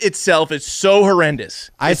concept itself is so horrendous.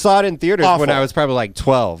 I saw it in theaters when awful. I was probably like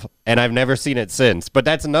 12, and I've never seen it since. But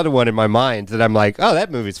that's another one in my mind that I'm like, oh, that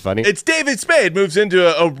movie's funny. It's David Spade moves into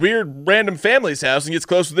a weird random family's house and gets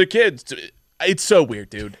close with their kids. It's so weird,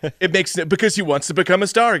 dude. It makes it because he wants to become a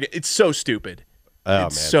star again. It's so stupid. Oh,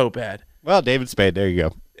 It's man. so bad. Well, David Spade, there you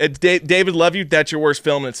go. It's David, love you. That's your worst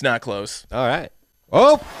film, and it's not close. All right.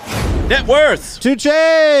 Oh, Net worth. 2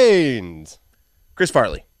 Chainz. Chris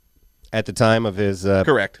Farley. At the time of his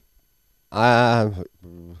Correct.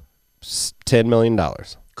 $10 million.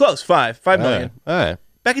 Close. $5 million. All right.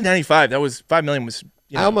 Back in '95, that was $5 million. Was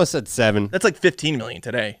I almost said 7. that's like $15 million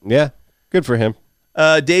today. Yeah. Good for him.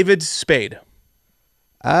 David Spade.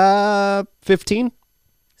 15?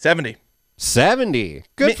 70. 70.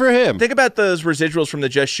 Good for him. Think about those residuals from the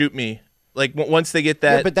Just Shoot Me. Like once they get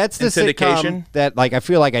that, Yeah, but that's the in syndication. sitcom that, like, I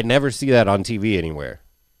feel like I never see that on TV anywhere.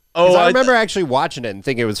 Oh, I remember actually watching it and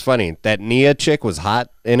thinking it was funny. That Nia chick was hot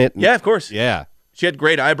in it. Yeah, of course. Yeah. She had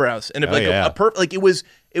great eyebrows and like like it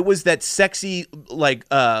was that sexy like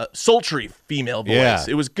sultry female voice. Yeah.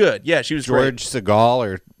 It was good. Yeah, she was George Segal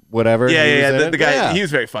or whatever. Yeah. The guy, he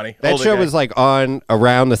was very funny. That Older show guy. was like on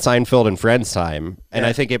around the Seinfeld and Friends time, and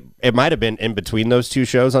I think it might have been in between those two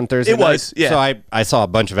shows on Thursday. It was, night. yeah. So I saw a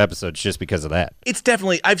bunch of episodes just because of that. It's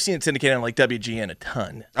definitely, I've seen it syndicated on like WGN a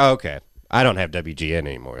ton. Oh, okay. I don't have WGN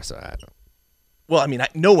anymore, so I don't. Well, I mean,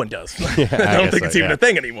 no one does. I don't think it's even a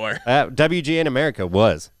thing anymore. WGN America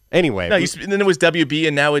was. Anyway. No, and then it was WB,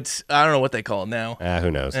 and now it's, I don't know what they call it now.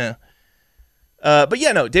 Who knows? Yeah. But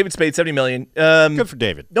yeah, no, David Spade, $70 million. Good for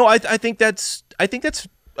David. No, I think that's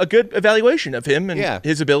a good evaluation of him and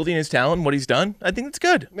his ability and his talent and what he's done. I think that's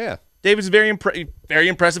good. Yeah. David's a very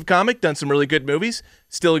impressive comic, done some really good movies,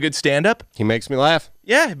 still a good stand-up. He makes me laugh.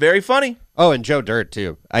 Yeah, very funny. Oh, and Joe Dirt,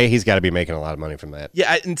 too. He's got to be making a lot of money from that.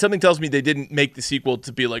 Yeah, and something tells me they didn't make the sequel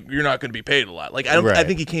to be like, you're not going to be paid a lot. Like, I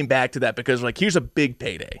think he came back to that because, like, here's a big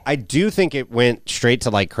payday. I do think it went straight to,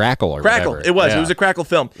 like, Crackle or Crackle. whatever. It was. Yeah. It was a Crackle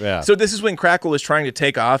film. Yeah. So this is when Crackle was trying to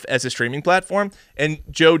take off as a streaming platform, and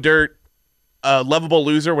Joe Dirt, Lovable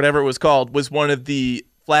Loser, whatever it was called, was one of the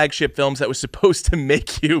flagship films that was supposed to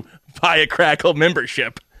make you buy a Crackle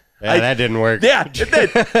membership. Yeah, that didn't work. Yeah, it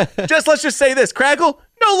did. Let's just say this. Crackle,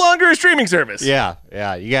 no longer a streaming service. Yeah.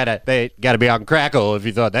 They gotta be on Crackle if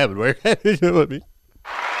you thought that would work. You know what I mean?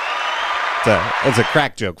 It's a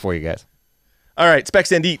crack joke for you guys. All right,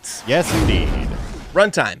 Specs and Eats. Yes, indeed.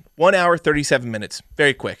 Runtime, 1 hour, 37 minutes.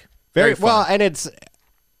 Very quick. Very fun. well, and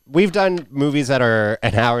we've done movies that are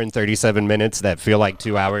an hour and 37 minutes that feel like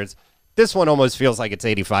 2 hours. This one almost feels like it's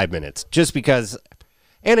 85 minutes just because,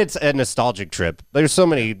 and it's a nostalgic trip. There's so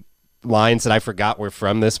many lines that I forgot were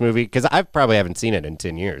from this movie because I probably haven't seen it in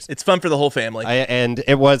 10 years. It's fun for the whole family. And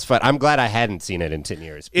it was fun. I'm glad I hadn't seen it in 10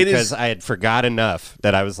 years because I had forgot enough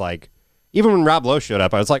that I was like, even when Rob Lowe showed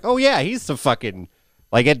up, I was like, oh yeah, he's the fucking,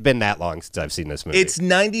 like it'd been that long since I've seen this movie. It's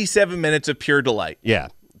 97 minutes of pure delight. Yeah,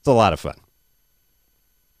 it's a lot of fun.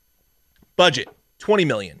 Budget, $20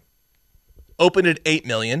 million. Opened at $8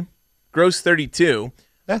 million. Gross 32.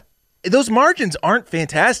 Yeah. Those margins aren't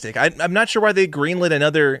fantastic. I'm not sure why they greenlit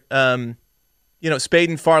another, Spade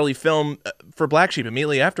and Farley film for Black Sheep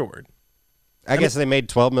immediately afterward. I guess they made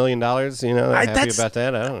 $12 million. You know, they're happy about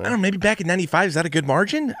that. I don't know. Maybe back in 95, is that a good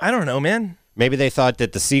margin? I don't know, man. Maybe they thought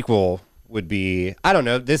that the sequel would be, I don't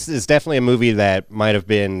know. This is definitely a movie that might have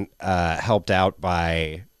been helped out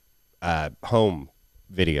by home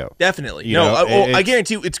video. Definitely. I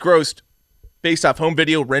guarantee you it's grossed based off home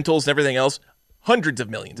video, rentals, and everything else, hundreds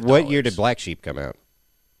of millions of dollars. What year did Black Sheep come out?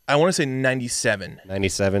 I want to say 97.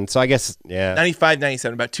 97. So I guess, yeah. 95,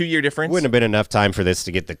 97, about 2 year difference. Wouldn't have been enough time for this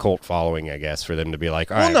to get the cult following, I guess, for them to be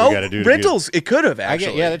like, all right, we got to do rentals, it could have,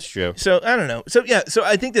 actually. Yeah, that's true. So, I don't know. So, yeah,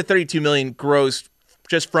 I think the $32 million grossed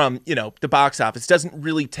just from, the box office doesn't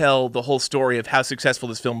really tell the whole story of how successful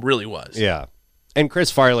this film really was. Yeah. And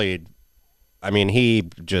Chris Farley, I mean, he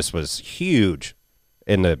just was huge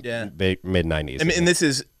in the mid-90s. I mean, and this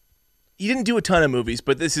is, he didn't do a ton of movies,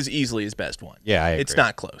 but this is easily his best one. Yeah, I agree. It's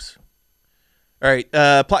not close. All right,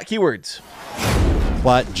 plot keywords.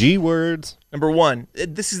 Plot G-words. Number 1,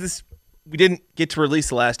 we didn't get to release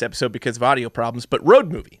the last episode because of audio problems, but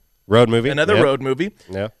road movie. Road movie. Another road movie.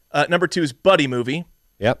 Yeah. Number 2 is buddy movie.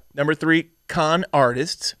 Yep. Number 3, con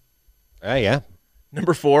artists. Yeah.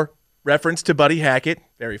 Number 4, reference to Buddy Hackett.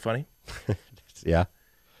 Very funny. Yeah.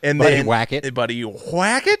 And Buddy then Whackett. Buddy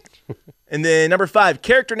Whackett. And then number 5,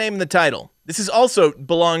 character name in the title. This is also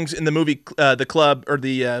belongs in the movie, The Club, or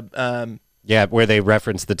the yeah, where they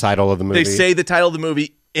reference the title of the movie. They say the title of the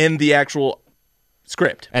movie in the actual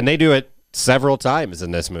script. And they do it several times in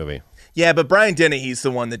this movie. Yeah, but Brian Dennehy's the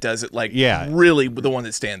one that does it, like, really the one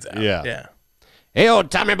that stands out. Yeah. Hey,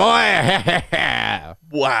 old Tommy boy.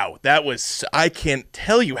 Wow, that was, I can't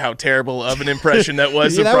tell you how terrible of an impression that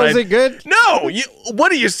was. That wasn't good? No,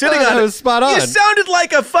 what are you sitting on? That was spot on. You sounded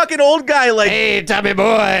like a fucking old guy, like, hey, Tommy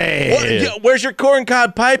boy. Where's your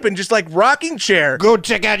corncob pipe and just like rocking chair? Go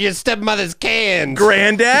check out your stepmother's cans.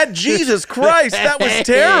 Granddad, Jesus Christ, that was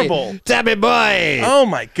terrible. Tommy boy. Oh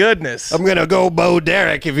my goodness. I'm going to go Bo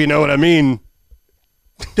Derek, if you know what I mean.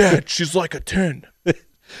 Dad, she's like a 10.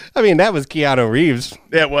 I mean, that was Keanu Reeves.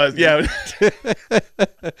 Yeah, it was, yeah.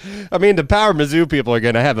 I mean, the Power Mizzou people are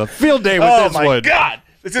going to have a field day with this one. Oh, my God.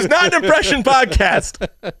 This is not an impression podcast.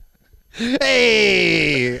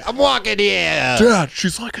 Hey, I'm walking here. Dad,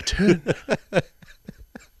 she's like a 10.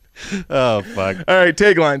 Oh, fuck. All right,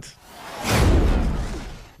 taglines.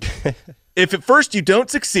 If at first you don't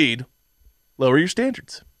succeed, lower your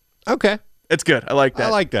standards. Okay. It's good. I like that. I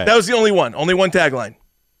like that. That was the only one. Only one tagline.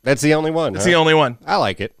 That's the only one. That's the only one. I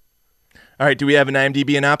like it. All right, do we have an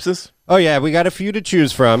IMDb synopsis? Oh, yeah, we got a few to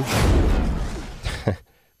choose from.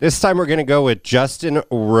 This time we're going to go with Justin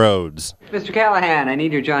Rhodes. Mr. Callahan, I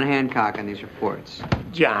need your John Hancock on these reports.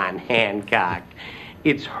 John Hancock.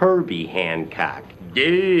 It's Herbie Hancock.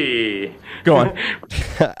 Yeah. Go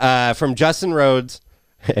on. From Justin Rhodes,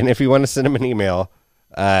 and if you want to send him an email,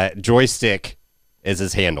 Joystick is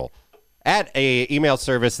his handle. At a email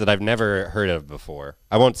service that I've never heard of before.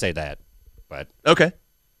 I won't say that, but Okay.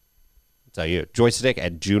 I'll tell you. Joystick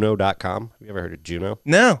at Juno.com. Have you ever heard of Juno?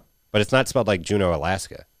 No. But it's not spelled like Juneau,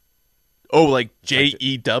 Alaska. Oh, like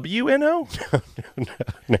Jewno? No.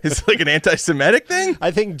 It's like an anti-Semitic thing?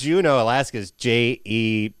 I think Juneau, Alaska is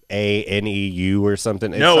Jeaneu or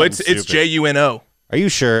something. No, it's something stupid. Juno. Are you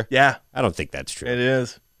sure? Yeah, I don't think that's true. it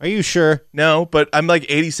is. Are you sure? No, but I'm like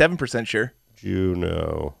 87% sure.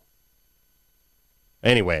 Juneau.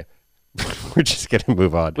 Anyway, we're just going to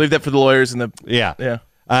move on. Leave that for the lawyers and the... Yeah. Yeah.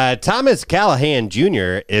 Thomas Callahan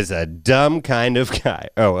Jr. is a dumb kind of guy.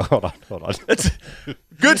 Oh, hold on. That's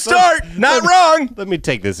good start. Not wrong. Let me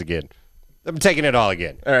take this again. I'm taking it all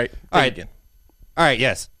again. All right. All right. Again. All right,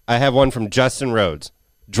 yes. I have one from Justin Rhodes,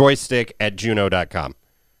 joystick at Juno.com,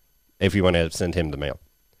 if you want to send him the mail.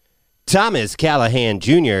 Thomas Callahan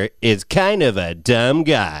Jr. is kind of a dumb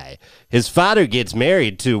guy. His father gets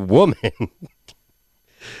married to a woman.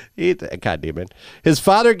 God damn it. His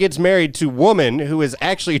father gets married to a woman who is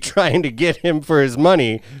actually trying to get him for his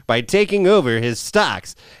money by taking over his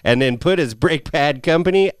stocks and then put his brake pad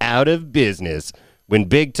company out of business. When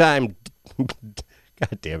Big Time...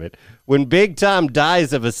 God damn it. When Big Tom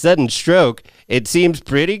dies of a sudden stroke, it seems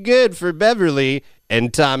pretty good for Beverly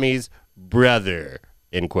and Tommy's brother,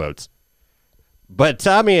 in quotes. But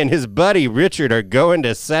Tommy and his buddy Richard are going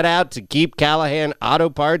to set out to keep Callahan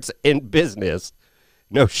Auto Parts in business.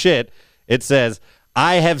 No shit. It says,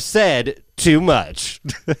 I have said too much.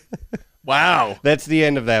 Wow. That's the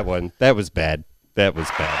end of that one. That was bad.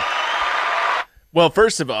 Well,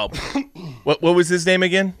 first of all, what was his name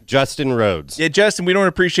again? Justin Rhodes. Yeah, Justin, we don't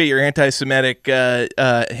appreciate your anti-Semitic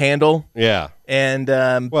handle. Yeah. And,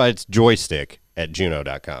 Well, it's joystick at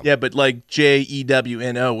Juno.com. yeah, but like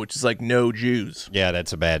Jewno, which is like no Jews. Yeah,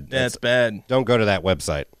 that's a bad. That's bad. Don't go to that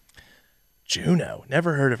website. Juno.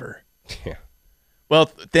 Never heard of her. Yeah. Well,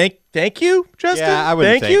 thank you, Justin. Yeah, I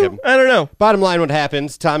wouldn't thank you. him. I don't know. Bottom line, what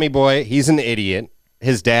happens, Tommy Boy, he's an idiot.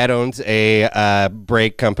 His dad owns a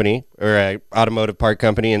brake company or a automotive part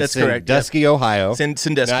company in That's correct, Sandusky, Ohio.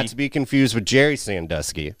 Sandusky. Not to be confused with Jerry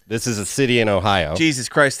Sandusky. This is a city in Ohio. Jesus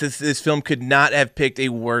Christ, this film could not have picked a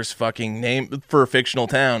worse fucking name for a fictional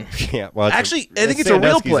town. Yeah, well, Actually, I think it's a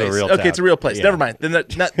real Sandusky's place. real Okay, town. it's a real place. Yeah. Never mind. Then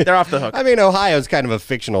they're off the hook. I mean, Ohio's kind of a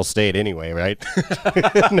fictional state anyway, right?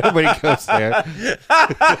 Nobody goes there.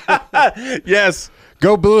 Yes,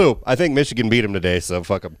 Go Blue. I think Michigan beat them today, so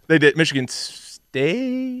fuck them. they did. Michigan State?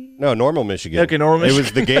 No, normal Michigan. Okay, normal It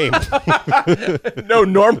was the game. No,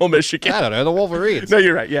 normal Michigan. I don't know, the Wolverines. No,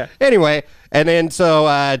 you're right. Yeah. Anyway, and then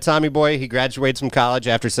so Tommy Boy, he graduates from college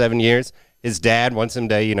after 7 years. His dad wants him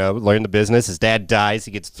to, learn the business. His dad dies.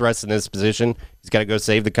 He gets thrust in this position. He's got to go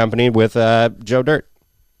save the company with Joe Dirt.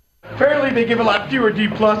 Apparently they give a lot fewer D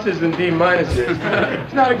pluses than D minuses.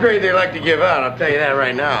 It's not a grade they like to give out, I'll tell you that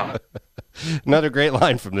right now. Another great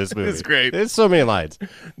line from this movie. It's great. There's so many lines.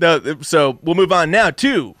 No, so we'll move on now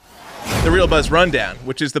to the Real Buzz Rundown,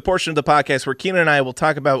 which is the portion of the podcast where Keenan and I will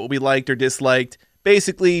talk about what we liked or disliked.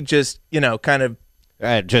 Basically, just kind of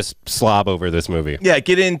Just slob over this movie.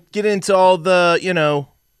 get into all the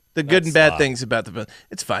the good and bad slob. things about the film.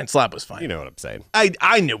 It's fine. Slap was fine. You know what I'm saying.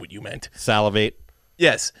 I knew what you meant. Salivate.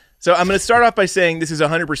 Yes. So I'm going to start off by saying this is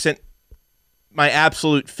 100% my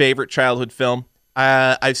absolute favorite childhood film.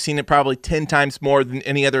 I've seen it probably 10 times more than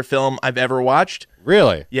any other film I've ever watched.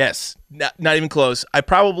 Really? Yes, not even close. I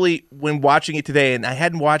probably, when watching it today, and I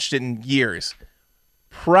hadn't watched it in years,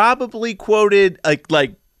 probably quoted like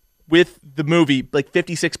with the movie like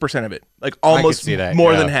 56% of it, like almost see that,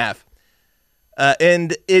 more yeah. than half.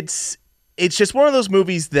 And it's just one of those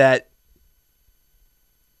movies that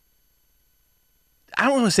I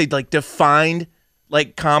don't want to say like defined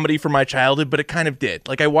like comedy from my childhood, but it kind of did.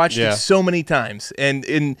 Like I watched Yeah. it so many times, and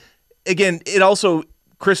again, it also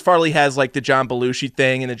Chris Farley has like the John Belushi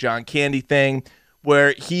thing and the John Candy thing,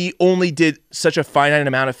 where he only did such a finite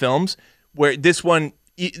amount of films. Where this one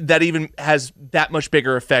that even has that much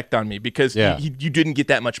bigger effect on me because Yeah. you didn't get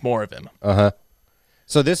that much more of him.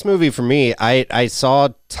 So this movie for me, I saw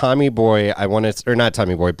Tommy Boy, not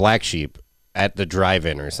Tommy Boy, Black Sheep at the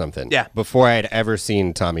drive-in or something. Yeah. Before I had ever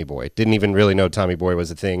seen Tommy Boy. Didn't even really know Tommy Boy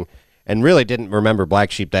was a thing and really didn't remember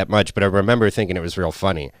Black Sheep that much, but I remember thinking it was real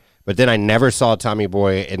funny. But then I never saw Tommy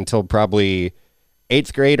Boy until probably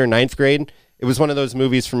 8th grade or 9th grade. It was one of those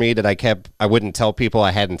movies for me that I wouldn't tell people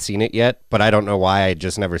I hadn't seen it yet, but I don't know why I had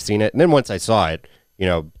just never seen it. And then once I saw it,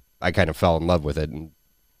 I kind of fell in love with it and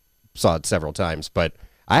saw it several times. But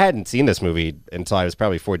I hadn't seen this movie until I was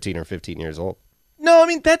probably 14 or 15 years old. No, I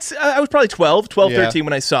mean, I was probably 12, Yeah. 13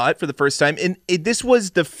 when I saw it for the first time. And this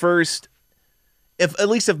was the first, at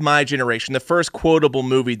least of my generation, the first quotable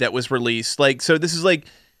movie that was released. Like, so this is like,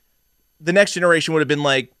 the next generation would have been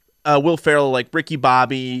like Will Ferrell, like Ricky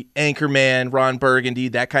Bobby, Anchorman, Ron Burgundy,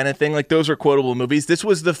 that kind of thing. Like, those were quotable movies. This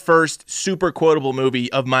was the first super quotable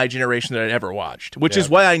movie of my generation that I'd ever watched, which is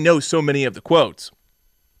why I know so many of the quotes.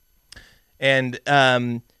 And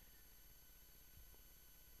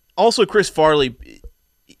also Chris Farley,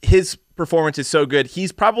 his performance is so good.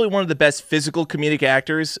 He's probably one of the best physical comedic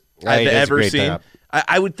actors I've ever seen.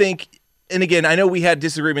 I would think, and again, I know we had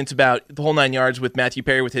disagreements about the whole 9 yards with Matthew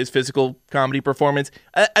Perry with his physical comedy performance.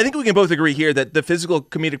 I think we can both agree here that the physical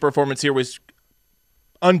comedic performance here was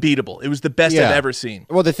unbeatable. It was the best I've ever seen.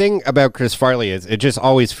 Well, the thing about Chris Farley is it just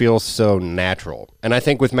always feels so natural. And I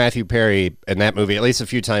think with Matthew Perry in that movie, at least a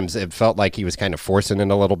few times, it felt like he was kind of forcing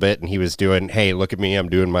it a little bit, and he was doing, hey, look at me, I'm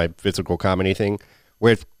doing my physical comedy thing.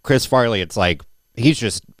 With Chris Farley, it's like he's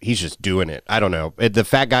just doing it. I don't know. The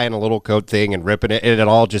fat guy in a little coat thing and ripping it, it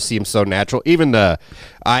all just seems so natural. Even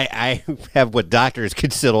I have what doctors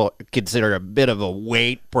consider a bit of a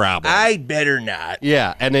weight problem. I'd better not.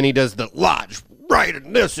 Yeah, and then he does the lodge right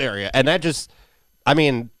in this area, and that just, I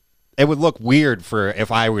mean, it would look weird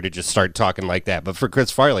if I were to just start talking like that, but for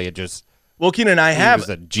Chris Farley, it just, well, Keenan and I have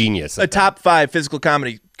a genius. A top 5 physical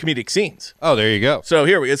comedic scenes. Oh, there you go. So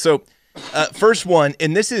here we go. So first one,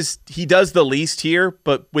 and this is, he does the least here,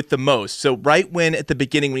 but with the most. So right when at the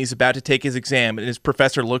beginning when he's about to take his exam and his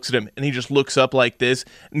professor looks at him and he just looks up like this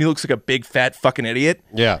and he looks like a big fat fucking idiot.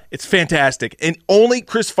 Yeah. It's fantastic. And only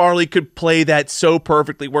Chris Farley could play that so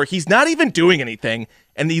perfectly where he's not even doing anything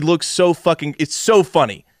and he looks so fucking, it's so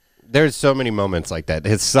funny. There's so many moments like that.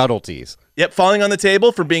 His subtleties. Yep, falling on the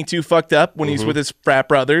table for being too fucked up when he's with his frat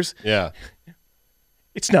brothers. Yeah.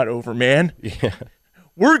 It's not over, man. Yeah.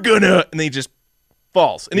 We're gonna, and then he just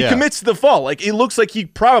falls. And he commits to the fall. Like, it looks like he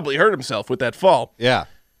probably hurt himself with that fall. Yeah.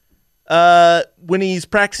 When he's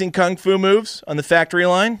practicing kung fu moves on the factory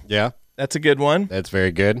line. Yeah. That's a good one. That's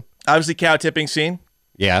very good. Obviously, cow tipping scene.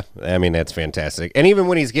 Yeah. I mean, that's fantastic. And even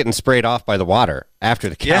when he's getting sprayed off by the water after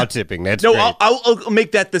the cow tipping, that's great. I'll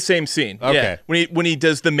make that the same scene. Okay. Yeah. When he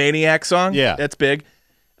does the Maniac song. Yeah. That's big.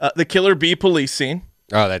 The Killer Bee police scene.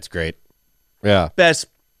 Oh, that's great. Yeah. Best,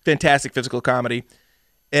 fantastic physical comedy.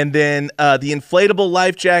 And then the inflatable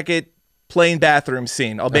life jacket plain bathroom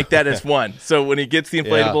scene. I'll make that as one. So when he gets the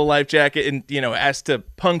inflatable life jacket and, has to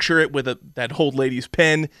puncture it with that old lady's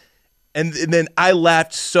pen. And then I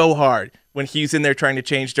laughed so hard when he's in there trying to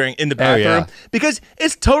change in the bathroom because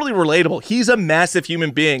it's totally relatable. He's a massive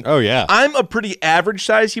human being. Oh, yeah. I'm a pretty average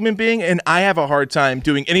sized human being, and I have a hard time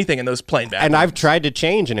doing anything in those plane bathrooms. And I've tried to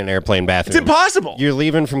change in an airplane bathroom. It's impossible. You're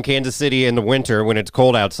leaving from Kansas City in the winter when it's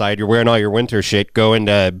cold outside. You're wearing all your winter shit, going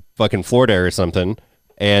to fucking Florida or something.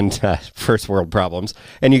 And first world problems.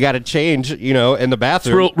 And you got to change, in the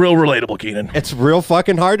bathroom. It's real relatable, Keenan. It's real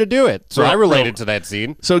fucking hard to do it. So I related to that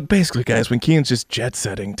scene. So basically, guys, when Keenan's just jet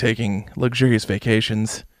setting, taking luxurious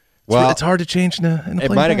vacations, it's hard to change in a plane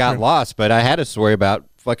It might have got bathroom. lost, but I had a story about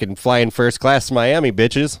fucking flying first class to Miami,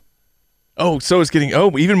 bitches. Oh, so it's getting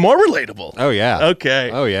even more relatable. Oh, yeah.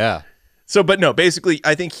 Okay. Oh, yeah. So, but no, basically,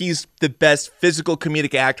 I think he's the best physical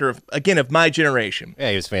comedic actor of my generation.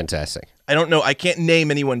 Yeah, he was fantastic. I don't know. I can't name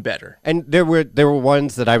anyone better. And there were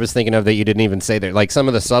ones that I was thinking of that you didn't even say there, like some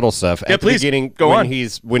of the subtle stuff. Yeah, at please, the beginning, go on.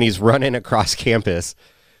 When he's running across campus,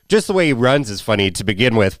 just the way he runs is funny to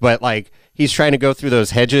begin with, but like he's trying to go through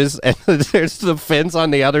those hedges and there's the fence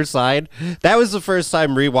on the other side. That was the first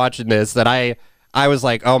time rewatching this that I was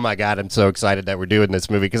like, oh my God, I'm so excited that we're doing this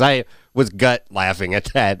movie because I was gut laughing at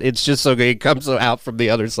that. It's just so good. He comes out from the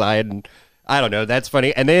other side and I don't know. That's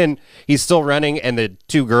funny. And then he's still running and the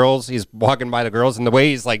two girls, he's walking by the girls and the way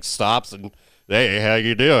he's like stops and, hey, how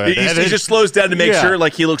you doing? He just slows down to make sure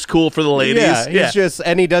like he looks cool for the ladies. Yeah, he's just,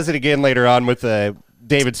 and he does it again later on with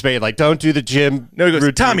David Spade, like, don't do the gym. No, he goes,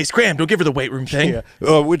 routine. Tommy, scram, don't give her the weight room thing. Yeah.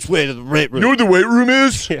 Oh, which way to the weight room? You know where the weight room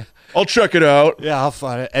is? Yeah. I'll check it out. Yeah, I'll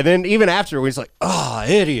find it. And then even after, he's like, oh,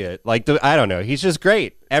 idiot. Like, I don't know. He's just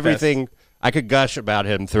great. Everything, I could gush about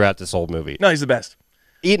him throughout this whole movie. No, he's the best.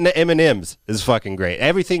 Eating the M&Ms is fucking great.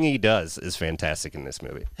 Everything he does is fantastic in this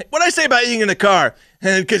movie. What I say about eating in the car?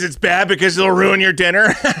 Because it's bad because it'll ruin your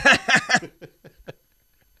dinner?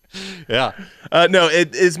 Yeah. No,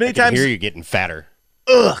 as many I can times. hear you getting fatter.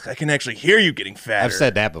 ugh, I can actually hear you getting fatter. I've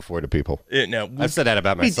said that before to people. No, I've said that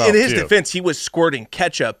about myself, in his too. defense, he was squirting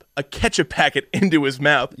a ketchup packet into his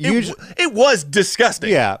mouth. It was disgusting.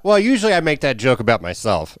 Yeah. Well, usually I make that joke about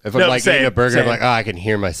myself. If I'm like same, eating a burger, same. I'm like, oh, I can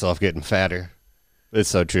hear myself getting fatter. It's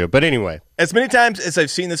so true. But anyway. As many times as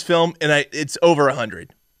I've seen this film, and it's over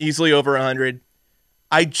 100, easily over 100,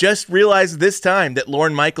 I just realized this time that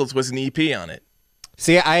Lorne Michaels was an EP on it.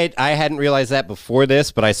 See, I hadn't realized that before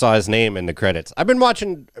this, but I saw his name in the credits. I've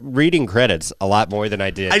been reading credits a lot more than I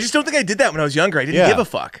did. I just don't think I did that when I was younger. I didn't give a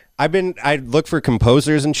fuck. I look for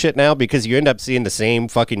composers and shit now because you end up seeing the same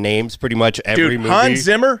fucking names pretty much every movie. Hans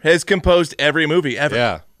Zimmer has composed every movie ever.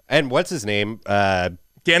 Yeah. And what's his name?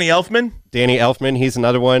 Danny Elfman? Danny Elfman, he's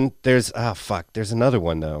another one. There's another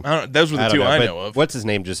one though. Those were the two I but know of. What's his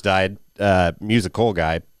name just died? Musical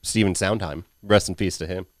guy, Stephen Sondheim. Rest in peace to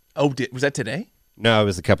him. Oh, was that today? No, it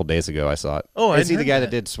was a couple days ago. I saw it. Oh, is he the guy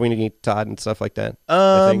that did Sweeney Todd and stuff like that?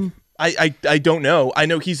 I don't know. I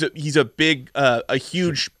know he's a big, a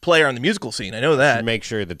huge player on the musical scene. I know that. Make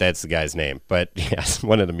sure that that's the guy's name. But yes,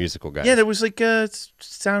 one of the musical guys. Yeah, there was like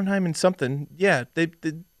Sondheim and something. Yeah, they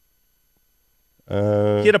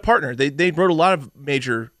he had a partner. They wrote a lot of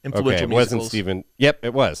major influential it musicals. wasn't Stephen. Yep,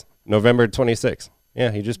 it was November 26th.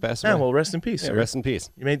 Yeah, he just passed away. Yeah, well, rest in peace. Yeah, sir. rest in peace.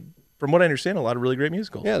 You made, from what I understand, a lot of really great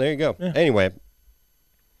musicals. Yeah, there you go. Yeah. Anyway,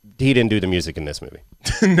 he didn't do the music in this movie.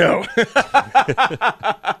 No.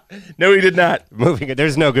 No, he did not.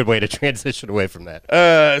 There's no good way to transition away from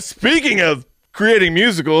that. Speaking of creating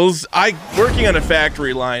musicals, working on a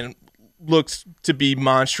factory line looks to be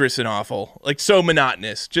monstrous and awful. Like, so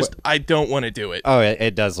monotonous. Just, I don't want to do it. Oh,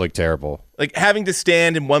 it does look terrible. Like, having to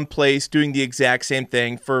stand in one place doing the exact same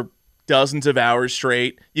thing for dozens of hours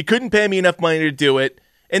straight. You couldn't pay me enough money to do it.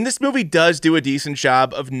 And this movie does do a decent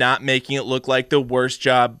job of not making it look like the worst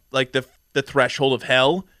job, like the threshold of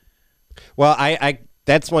hell. Well, I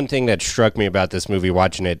that's one thing that struck me about this movie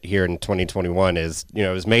watching it here in 2021 is, it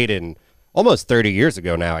was made in almost 30 years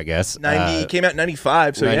ago now, I guess. Came out in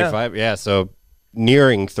 95, so 95, yeah, so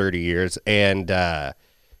nearing 30 years. And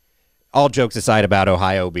all jokes aside about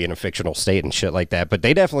Ohio being a fictional state and shit like that, but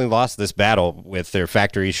they definitely lost this battle with their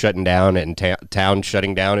factories shutting down and towns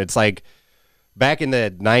shutting down. It's like back in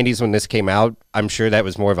the 90s when this came out, I'm sure that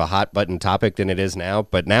was more of a hot button topic than it is now.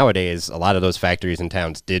 But nowadays, a lot of those factories and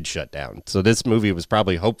towns did shut down. So this movie was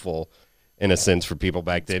probably hopeful in a sense for people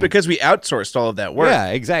back then. It's because we outsourced all of that work. Yeah,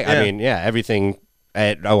 exactly. Yeah. I mean, everything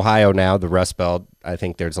at Ohio now, the Rust Belt, I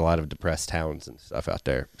think there's a lot of depressed towns and stuff out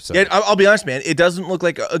there. So Yeah, I'll be honest, man. It doesn't look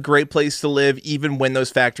like a great place to live, even when those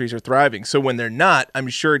factories are thriving. So when they're not, I'm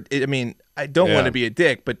sure. I don't want to be a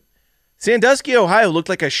dick, but Sandusky, Ohio, looked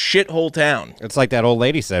like a shithole town. It's like that old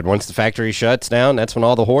lady said: once the factory shuts down, that's when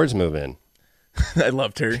all the whores move in. I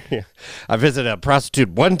loved her. Yeah. I visited a prostitute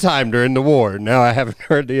one time during the war. Now I haven't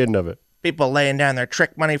heard the end of it. People laying down their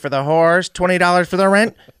trick money for the whores, $20 for the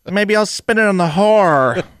rent. Maybe I'll spend it on the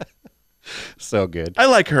whore. So good. I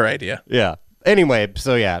like her idea. Yeah. Anyway,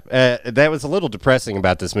 so that was a little depressing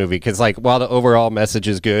about this movie because, like, while the overall message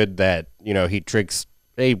is good, that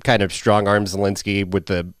he kind of strong arms Zelensky with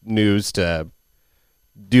the news to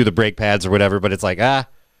do the brake pads or whatever, but it's like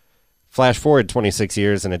flash forward 26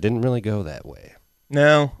 years and it didn't really go that way.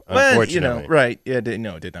 No, Unfortunately. right? Yeah, it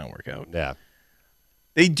did not work out. Yeah.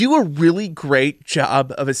 They do a really great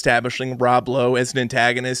job of establishing Rob Lowe as an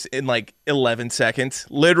antagonist in like 11 seconds.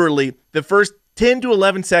 Literally, the first 10 to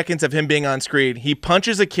 11 seconds of him being on screen, he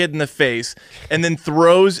punches a kid in the face and then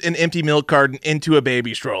throws an empty milk carton into a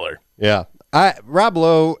baby stroller. Yeah. Rob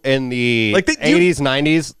Lowe in the 80s,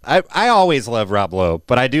 90s, I always love Rob Lowe,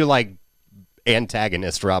 but I do like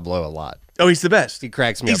antagonist Rob Lowe a lot. Oh, he's the best. He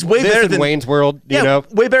cracks me He's up. way This better and than Wayne's World,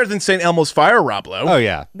 way better than St. Elmo's Fire Rob Lowe. Oh,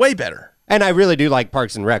 yeah. Way better. And I really do like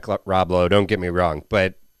Parks and Rec Rob Lowe, don't get me wrong,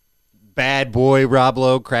 but Bad Boy Rob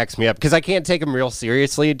Lowe cracks me up because I can't take him real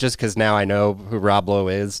seriously just because now I know who Rob Lowe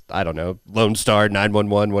is. I don't know, Lone Star,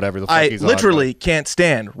 911, whatever the fuck he's on. I literally can't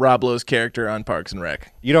stand Rob Lowe's character on Parks and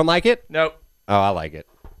Rec. You don't like it? Nope. Oh, I like it.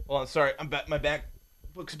 Hold on, sorry. My back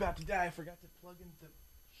book's about to die. I forgot to plug in the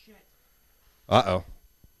shit. Uh-oh.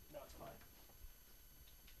 No, it's fine.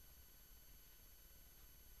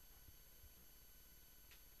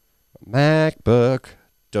 MacBook,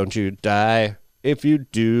 don't you die. If you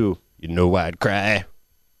do, you know I'd cry.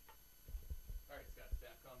 All right, Scott,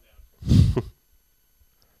 calm down.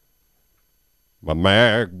 My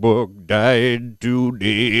MacBook died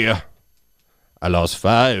today. I lost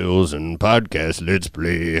files and podcast Let's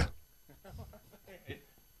Play.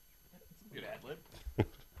 Good ad lib. All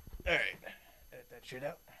right, edit that shit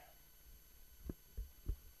out.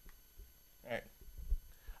 All right.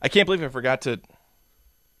 I can't believe I forgot to.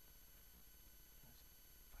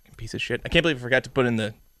 piece of shit. I can't believe I forgot to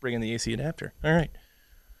bring in the AC adapter. All right.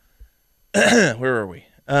 Where were we?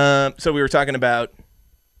 So we were talking about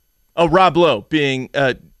Rob Lowe being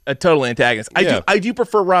a total antagonist. I do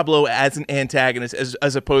prefer Rob Lowe as an antagonist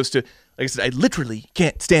as opposed to, like I said, I literally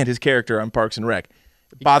can't stand his character on Parks and Rec.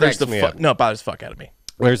 It bothers the fuck out of me.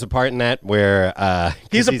 There's a part in that where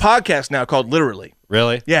he's a podcast now called Literally.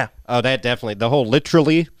 Really? Yeah. Oh, that definitely, the whole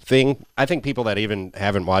literally thing. I think people that even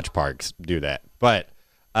haven't watched Parks do that. But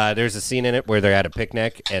there's a scene in it where they're at a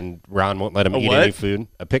picnic and Ron won't let them eat any food.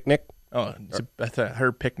 A picnic? Oh, I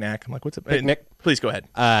heard picnic. I'm like, what's a picnic? Please go ahead.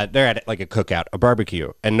 They're at like a cookout, a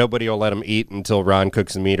barbecue, and nobody will let them eat until Ron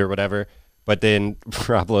cooks the meat or whatever. But then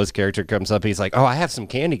Rob Lowe's character comes up. He's like, "Oh, I have some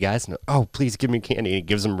candy, guys. And, oh, please give me candy." And he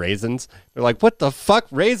gives them raisins. They're like, "What the fuck,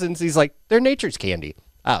 raisins?" He's like, "They're nature's candy."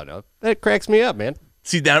 I don't know. That cracks me up, man.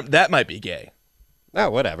 See, that might be gay. Oh,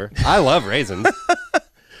 whatever. I love raisins.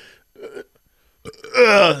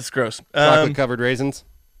 That's gross. Chocolate-covered raisins.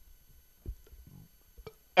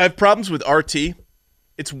 I have problems with RT.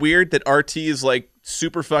 It's weird that RT is like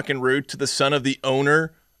super fucking rude to the son of the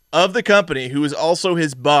owner of the company, who is also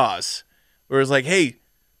his boss. Where it's like, hey,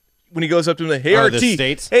 when he goes up to him, like, hey, RT,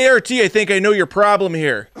 hey, RT, I think I know your problem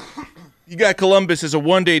here. You got Columbus as a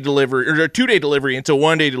 1-day delivery, or a 2-day delivery into a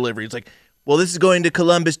 1-day delivery. It's like, well, this is going to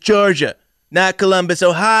Columbus, Georgia, not Columbus,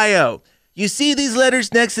 Ohio. You see these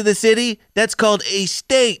letters next to the city? That's called a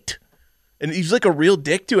state. And he's like a real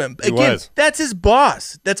dick to him. Again, that's his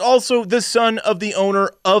boss. That's also the son of the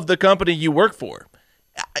owner of the company you work for.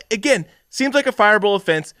 Again, seems like a fireable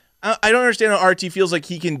offense. I don't understand how RT feels like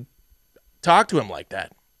he can talk to him like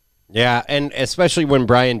that. Yeah, and especially when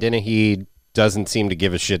Brian Dennehy doesn't seem to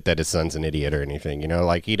give a shit that his son's an idiot or anything, you know?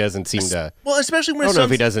 Like, he doesn't seem to... Well, especially when I don't know if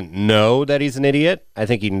he doesn't know that he's an idiot. I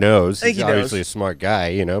think he knows. He's obviously a smart guy,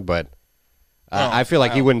 you know, but I feel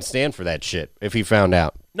like he wouldn't stand for that shit if he found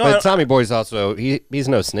out. No, but Tommy Boy's also... He's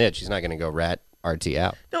no snitch. He's not going to go rat RT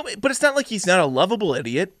out. No, but it's not like he's not a lovable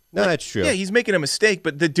idiot. No, that's true. Yeah, he's making a mistake,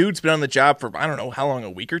 but the dude's been on the job for, I don't know, how long, a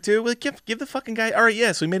week or two? Like, give the fucking guy... All right,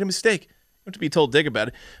 yeah, so he made a mistake. You have to be told dick about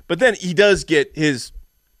it. But then he does get his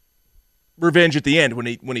revenge at the end when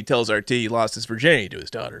he tells RT he lost his virginity to his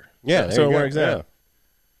daughter. Yeah, so it works out.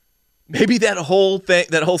 Maybe that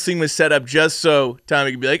whole scene was set up just so Tommy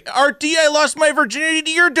could be like, RT, I lost my virginity to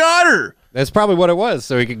your daughter. That's probably what it was,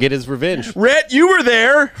 so he could get his revenge. Rhett, you were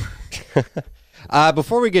there.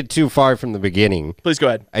 Before we get too far from the beginning, please go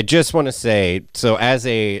ahead. I just want to say, so as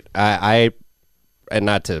and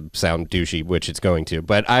not to sound douchey, which it's going to,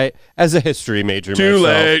 but as a history major too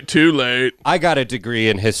late. I got a degree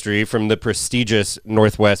in history from the prestigious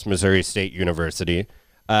Northwest Missouri State University.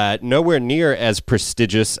 Nowhere near as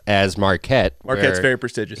prestigious as Marquette. Marquette's very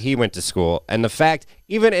prestigious. He went to school. And the fact,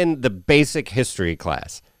 even in the basic history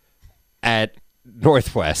class at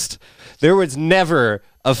Northwest, there was never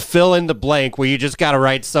a fill in the blank where you just got to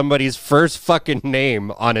write somebody's first fucking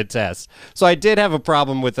name on a test. So I did have a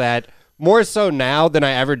problem with that. More so now than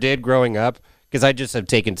I ever did growing up, because I just have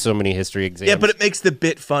taken so many history exams. Yeah, but it makes the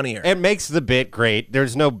bit funnier. It makes the bit great.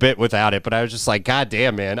 There's no bit without it, but I was just like, God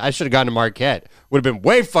damn, man, I should have gone to Marquette. Would have been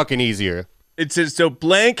way fucking easier. It says, so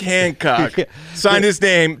Blank Hancock signed his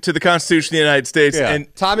name to the Constitution of the United States. Yeah.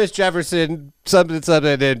 And Thomas Jefferson, something,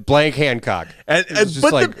 and Blank Hancock. But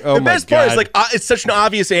the best part is, like, it's such an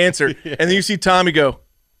obvious answer. Yeah. And then you see Tommy go.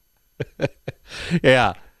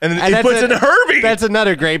 Yeah. And then he puts in Herbie. That's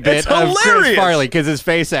another great bit of Chris Farley, because his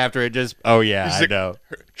face after it just, oh, yeah, I know.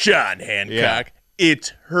 John Hancock. Yeah. It's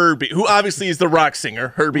Herbie, who obviously is the rock singer,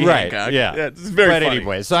 Herbie Hancock. Yeah. It's very funny. But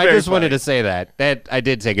anyway, so I just wanted to say that I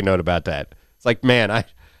did take a note about that. It's like, man, I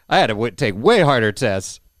had to take way harder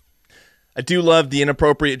tests. I do love the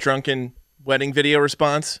inappropriate drunken wedding video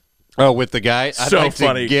response. Oh, with the guy? So I'd like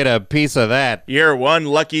funny. To get a piece of that. You're one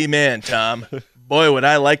lucky man, Tom. Boy, would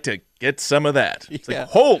I like to get some of that. It's like,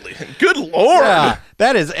 holy, good Lord. Yeah,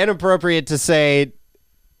 that is inappropriate to say.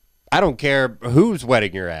 I don't care whose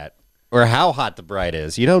wedding you're at or how hot the bride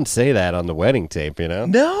is. You don't say that on the wedding tape, you know?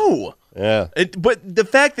 No. Yeah. But the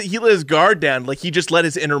fact that he let his guard down, like he just let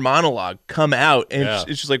his inner monologue come out, and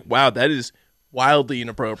it's just like, wow, that is wildly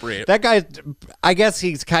inappropriate. That guy, I guess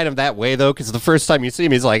he's kind of that way, though, because the first time you see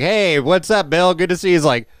him, he's like, hey, what's up, Bill? Good to see you. He's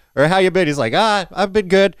like, or how you been? He's like, I've been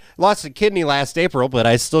good. Lost a kidney last April, but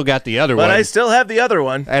I still got the other one. But I still have the other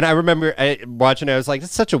one. And I remember watching it. I was like,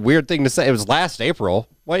 that's such a weird thing to say. It was last April.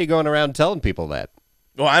 Why are you going around telling people that?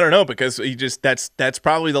 Well, I don't know, because that's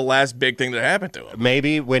probably the last big thing that happened to him.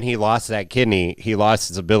 Maybe when he lost that kidney, he lost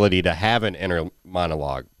his ability to have an inner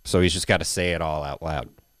monologue. So he's just got to say it all out loud.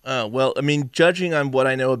 Well, I mean, judging on what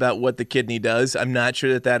I know about what the kidney does, I'm not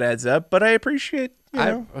sure that adds up, but I appreciate,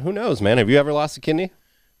 who knows, man? Have you ever lost a kidney?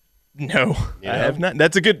 No, You I know? have not.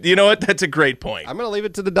 That's a good. You know what? That's a great point. I'm going to leave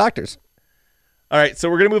it to the doctors. All right, so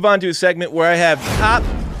we're gonna move on to a segment where I have top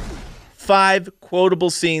 5 quotable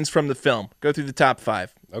scenes from the film. Go through the top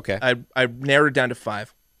 5. Okay. I narrowed it down to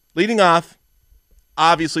 5.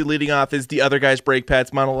 Obviously leading off is the other guy's brake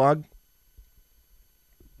pads monologue.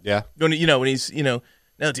 Yeah. When he's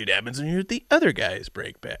now dude happens when you're the other guy's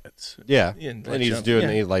brake pads. Yeah. And And he's doing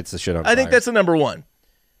he lights the shit on I think fire. that's the number 1.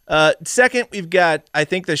 Second, we've got I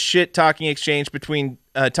think the shit talking exchange between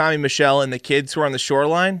Tommy Michelle and the kids who are on the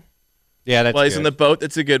shoreline. Yeah, that's While he's good. in the boat,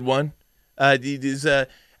 that's a good one. He's hey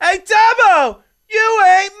Dubbo, you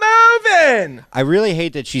ain't moving. I really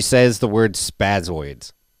hate that she says the word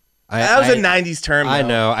spazoids. That was a 90s term. I though.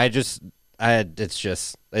 know. It's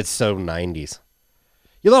so 90s.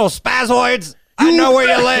 You little spazoids! I know where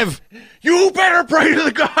you live. You better pray to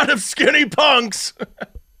the god of skinny punks.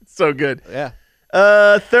 So good. Yeah.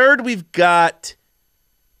 Third, we've got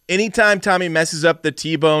anytime Tommy messes up the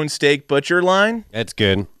T-bone steak butcher line. That's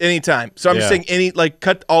good. Anytime. So I'm just Yeah. saying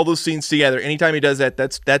cut all those scenes together. Anytime he does that,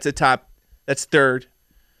 that's a top. That's third.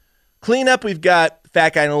 Cleanup, we've got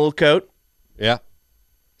fat guy in a little coat. Yeah.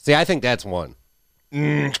 See, I think that's one.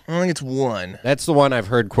 I don't think it's 1. That's the one I've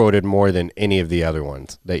heard quoted more than any of the other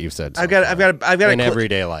ones that you've said. So I've got in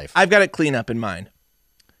everyday life. I've got it clean up in mind.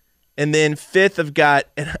 And then fifth, I've got,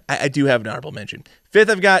 and I do have an honorable mention. Fifth,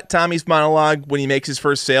 I've got Tommy's monologue when he makes his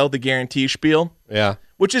first sale, the guarantee spiel, Yeah.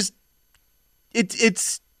 which is,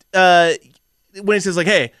 it's when he says like,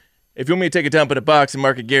 hey, if you want me to take a dump in a box and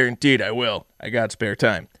mark it guaranteed, I will. I got spare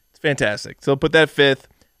time. It's fantastic. So I'll put that fifth.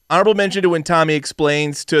 Honorable mention to when Tommy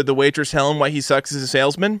explains to the waitress Helen why he sucks as a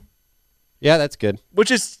salesman, Yeah, that's good.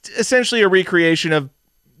 which is essentially a recreation of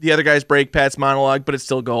the other guy's brake pads monologue, but it's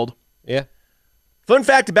still gold. Yeah. Fun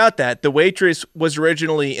fact about that, the waitress was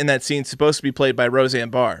originally in that scene supposed to be played by Roseanne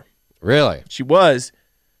Barr. Really? She was,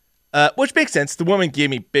 which makes sense. The woman gave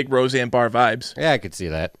me big Roseanne Barr vibes. Yeah, I could see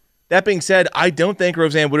that. That being said, I don't think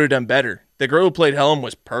Roseanne would have done better. The girl who played Helen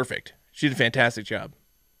was perfect. She did a fantastic job.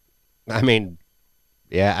 I mean,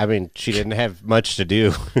 she didn't have much to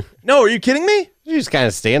do. No, are you kidding me? She just kind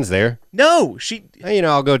of stands there. No, she... Hey,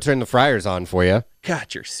 I'll go turn the fryers on for you.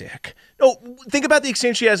 God, you're sick. No, think about the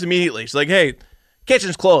exchange she has immediately. She's like, hey,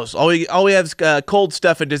 kitchen's closed. All we have is cold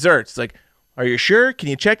stuff and desserts. It's like, are you sure? Can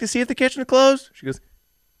you check to see if the kitchen's closed? She goes,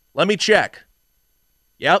 let me check.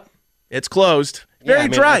 Yep, it's closed. Very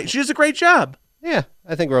dry. She does a great job. Yeah,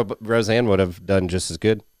 I think Roseanne would have done just as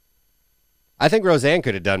good. I think Roseanne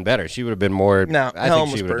could have done better. She would have been more. No, I Helen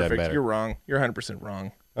think was she would have done perfect. better. You're wrong. You're 100%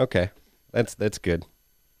 wrong. Okay, that's good.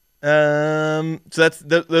 So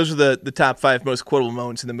those are the top 5 most quotable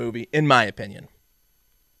moments in the movie, in my opinion.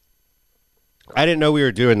 I didn't know we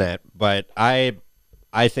were doing that, but I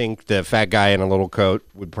think the fat guy in a little coat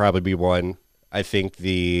would probably be one. I think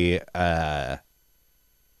the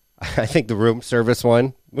room service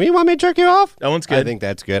one. Well, you want me to jerk you off? That one's good. I think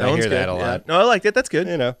that's good. I hear that a lot. No, I like that. That's good.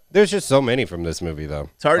 There's just so many from this movie, though.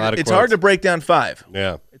 It's hard. It's hard to break down 5.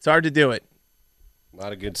 Yeah, It's hard to do it. a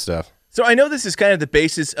lot of good stuff. So I know this is kind of the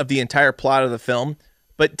basis of the entire plot of the film,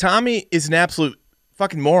 but Tommy is an absolute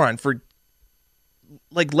fucking moron for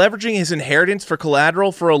leveraging his inheritance for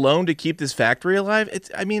collateral for a loan to keep this factory alive.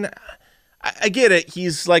 I get it.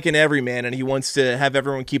 He's like an everyman and he wants to have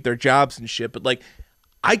everyone keep their jobs and shit, but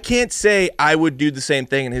I can't say I would do the same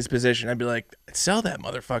thing in his position. I'd be like, sell that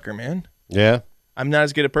motherfucker, man. Yeah, I'm not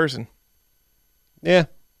as good a person. yeah,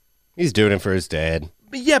 he's doing it for his dad.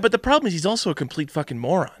 But the problem is he's also a complete fucking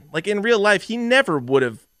moron. Like in real life, he never would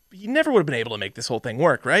have been able to make this whole thing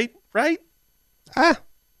work, right? Right?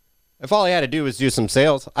 If all he had to do was do some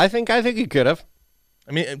sales, I think he could have.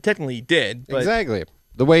 I mean, technically he did. But Exactly.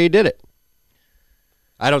 The way he did it.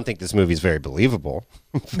 I don't think this movie's very believable.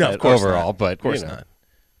 No, of course overall, not. but Of course not.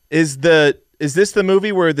 Is this the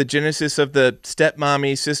movie where the genesis of the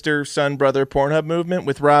stepmommy, sister, son, brother Pornhub movement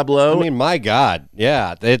with Rob Lowe? I mean, my God,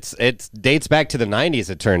 yeah, it dates back to the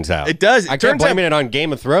 90s. It turns out It does. I kept blaming it on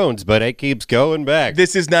Game of Thrones, but it keeps going back.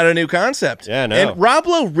 This is not a new concept. Yeah, no. And Rob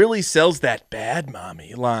Lowe really sells that bad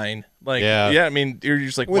mommy line. Yeah. I mean, you're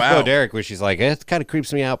just like, With wow. Bo Derek, where she's like, it kind of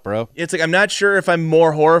creeps me out, bro. It's like, I'm not sure if I'm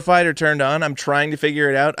more horrified or turned on. I'm trying to figure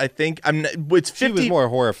it out. I think it's 50. She was more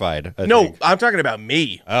horrified. I No, think. I'm talking about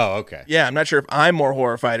me. Oh, okay. Yeah, I'm not sure if I'm more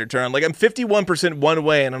horrified or turned on. Like, I'm 51% one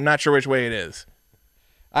way, and I'm not sure which way it is.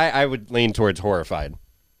 I would lean towards horrified.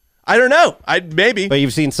 I don't know. Maybe. But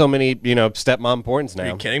you've seen so many, stepmom porns now. Are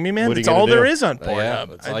you kidding me, man? What are you that's gonna all do? there is on Yeah, Pornhub.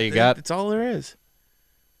 that's all you got. That's all there is.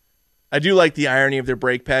 I do like the irony of their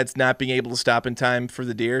brake pads not being able to stop in time for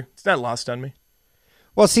the deer. It's not lost on me.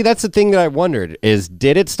 Well, see, that's the thing that I wondered is,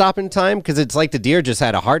 did it stop in time? Because it's like the deer just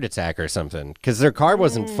had a heart attack or something. Because their car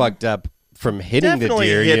wasn't fucked up from hitting Definitely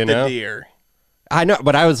the deer, hit you know? the deer. I know,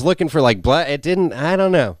 but I was looking for like blood. It didn't. I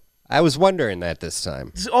don't know. I was wondering that this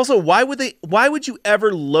time. Also, why would you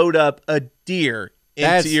ever load up a deer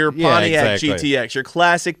into your Pontiac GTX, your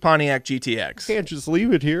classic Pontiac GTX? Can't just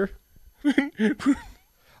leave it here.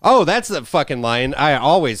 Oh, that's the fucking line I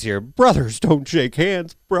always hear. Brothers don't shake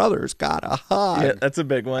hands. Brothers gotta hug. Yeah, that's a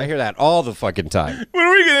big one. I hear that all the fucking time. What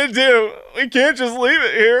are we gonna do? We can't just leave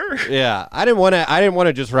it here. Yeah, I didn't want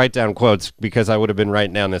to just write down quotes because I would have been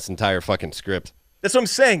writing down this entire fucking script. That's what I'm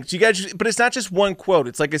saying. So you guys, but it's not just one quote.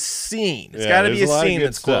 It's like a scene. It's Yeah, got to be there's a a lot of scene good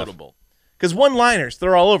that's stuff. quotable. Because one-liners,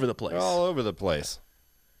 they're all over the place. They're all over the place.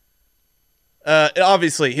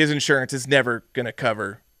 Obviously, his insurance is never gonna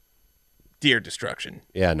cover deer destruction.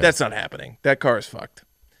 Yeah, no. That's not happening. That car is fucked.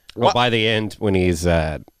 Well, by the end, when he's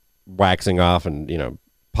waxing off and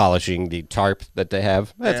polishing the tarp that they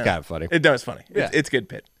have, that's Yeah. kind of funny. It's funny. Yeah. It's good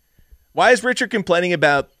pit. Why is Richard complaining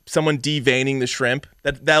about someone deveining the shrimp?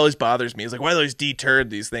 That always bothers me. It's like, why are those deterred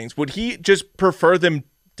these things? Would he just prefer them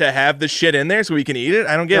to have the shit in there so we can eat it?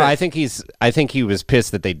 I don't get No, it. I think he was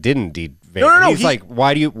pissed that they didn't devein. No, He's like,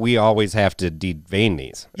 why do we always have to devein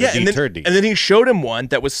these? Or Yeah, and deter then, these? and then he showed him one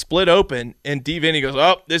that was split open, and deveined. He goes,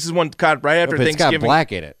 "Oh, this is one caught right after But it's got Thanksgiving."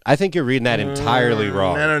 black in it. I think you're reading that entirely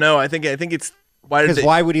wrong. I don't know. I think it's why did Because they?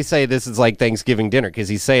 why would he say this is like Thanksgiving dinner? Because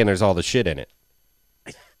he's saying there's all the shit in it.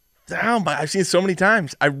 Down, but I've seen it so many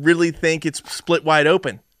times. I really think it's split wide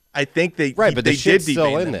open. I think they Right, but the they shit's did still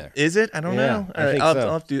devein in them. there. Is it? I don't Yeah, know. I All right, think I'll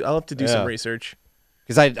so. have to do some research.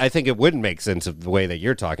 Because I think it wouldn't make sense of the way that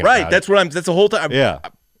you're talking Right, about that's what I'm. That's the whole time. Yeah.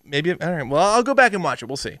 Maybe. All right. Well, I'll go back and watch it.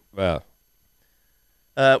 We'll see. it. Well,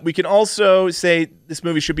 We can also say this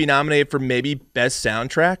movie should be nominated for maybe best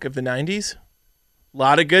soundtrack of the '90s. A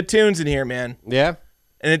lot of good tunes in here, man. yeah.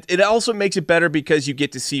 And it also makes it better because you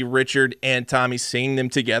get to see Richard and Tommy singing them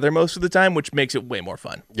together most of the time, which makes it way more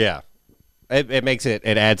fun. Yeah. It makes it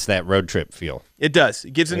adds that road trip feel. It does.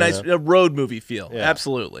 It gives a nice road movie feel. Yeah.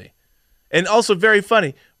 Absolutely. And also very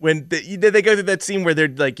funny when they go through that scene where they're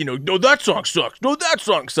like, no, that song sucks. No, that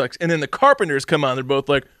song sucks. And then the Carpenters come on. They're both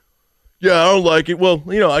like, yeah, I don't like it. Well,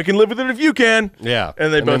 I can live with it if you can. Yeah.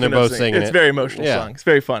 And they're both singing it. It's a very emotional Yeah. song. It's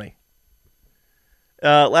very funny.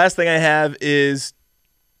 Last thing I have is,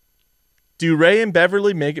 do Ray and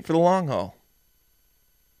Beverly make it for the long haul?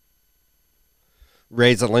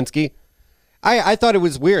 Ray Zelinsky. I thought it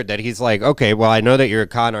was weird that he's like, okay, well, I know that you're a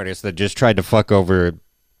con artist that just tried to fuck over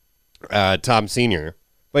Tom Sr.,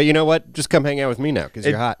 but you know what? Just come hang out with me now because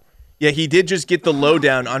you're hot. Yeah, he did just get the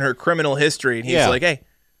lowdown on her criminal history, and he's Yeah. like, hey,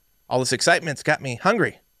 all this excitement's got me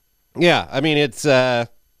hungry. Yeah, I mean, it's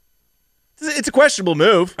It's a questionable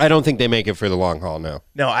move. I don't think they make it for the long haul, no.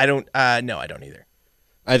 No, I don't. No, I don't either.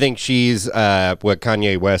 I think she's what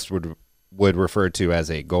Kanye West would refer to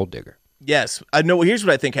as a gold digger. Yes. No, here's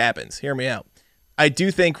what I think happens. Hear me out. I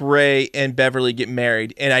do think Ray and Beverly get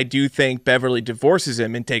married, and I do think Beverly divorces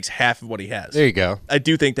him and takes half of what he has. There you go. I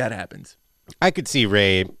do think that happens. I could see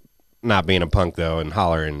Ray not being a punk, though, and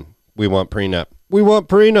hollering, we want prenup. We want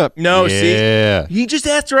prenup. No, yeah. see? He just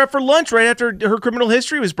asked her out for lunch right after her criminal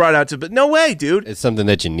history was brought out to, but no way, dude. It's something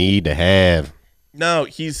that you need to have. No,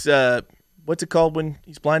 he's, what's it called when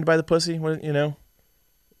he's blinded by the pussy? What,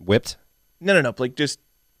 Whipped? No, like just,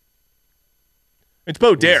 it's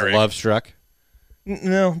Bo Derek. Love struck.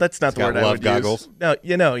 No, that's not the got word I love would goggles?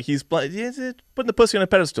 use. No, he's blind. He's putting the pussy on a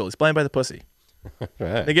pedestal. He's blind by the pussy.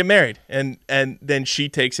 Right. They get married, and then she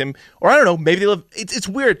takes him, or I don't know, maybe they live. It's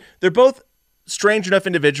weird. They're both strange enough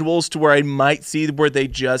individuals to where I might see where they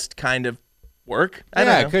just kind of work. I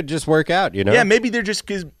don't know. It could just work out, Yeah, maybe they're just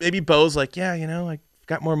because maybe Bo's like, yeah, I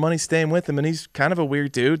got more money staying with him, and he's kind of a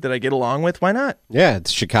weird dude that I get along with. Why not? Yeah,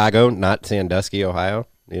 it's Chicago, not Sandusky, Ohio,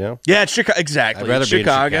 Yeah, it's Chicago. Exactly. I'd rather It's be in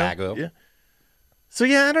Chicago. Chicago. Yeah. So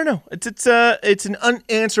yeah, I don't know. It's an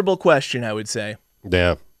unanswerable question, I would say.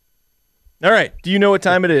 Yeah. All right. Do you know what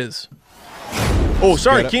time it is? Oh,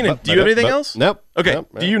 sorry, Keenan. Do you have anything else? Nope. Okay. Nope.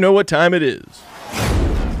 Do you know what time it is?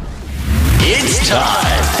 It's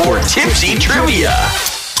time for Tipsy Trivia.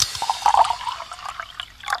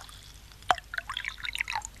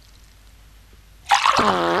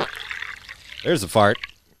 There's a fart.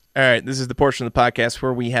 All right. This is the portion of the podcast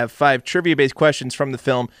where we have 5 trivia-based questions from the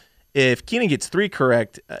film. If Keenan gets 3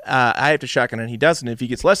 correct, I have to shotgun and he doesn't. If he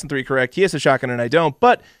gets less than 3 correct, he has to shotgun and I don't.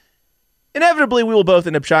 But inevitably, we will both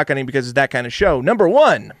end up shotgunning because it's that kind of show. Number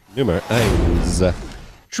 1. Numero eins.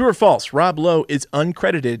 True or false? Rob Lowe is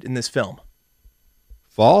uncredited in this film.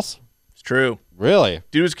 False? It's true. Really?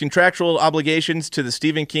 Due to his contractual obligations to the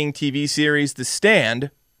Stephen King TV series The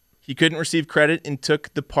Stand, He couldn't receive credit and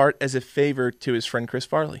took the part as a favor to his friend Chris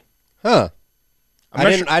Farley. Huh. I'm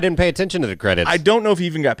not sure- I didn't pay attention to the credits. I don't know if he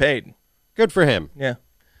even got paid. Good for him. Yeah.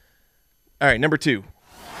 All right, number 2.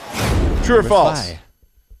 True or false? Why?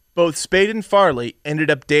 Both Spade and Farley ended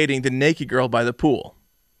up dating the naked girl by the pool.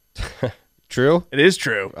 True? It is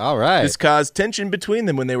true. All right. This caused tension between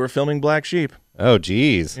them when they were filming Black Sheep. Oh,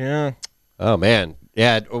 geez. Yeah. Oh, man.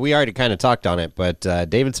 Yeah, we already kind of talked on it, but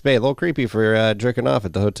David Spade, a little creepy for jerking off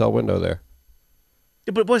at the hotel window there.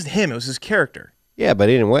 But it wasn't him. It was his character. Yeah, but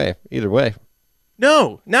either way.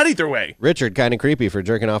 No, not either way. Richard, kind of creepy for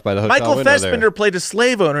jerking off by the hotel Michael window Fassbender there. played a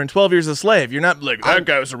slave owner in 12 Years a Slave. You're not like, that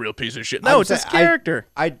guy was a real piece of shit. No, I'm it's his sa- character.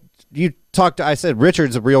 I said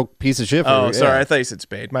Richard's a real piece of shit. Oh, sorry. I thought you said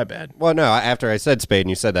Spade. My bad. Well, no, after I said Spade and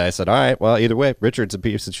you said that, I said, all right, well, either way, Richard's a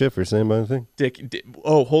piece of shit for saying my thing.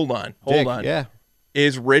 Hold on. Dick, Hold on. Yeah.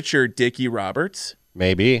 Is Richard Dickie Roberts?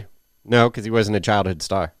 Maybe. No, because he wasn't a childhood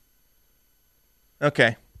star.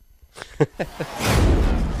 Okay.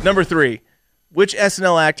 Number 3. Which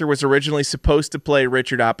SNL actor was originally supposed to play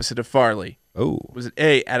Richard opposite of Farley? Oh. Was it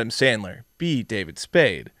A, Adam Sandler, B, David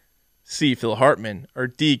Spade, C, Phil Hartman, or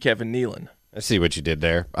D, Kevin Nealon? I see what you did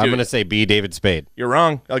there. I'm going to say B, David Spade. You're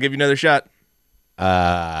wrong. I'll give you another shot.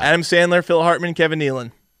 Adam Sandler, Phil Hartman, Kevin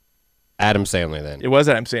Nealon. Adam Sandler, then. It was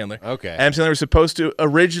Adam Sandler. Okay. Adam Sandler was supposed to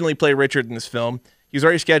originally play Richard in this film. He was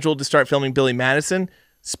already scheduled to start filming Billy Madison.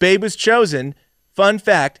 Spade was chosen. Fun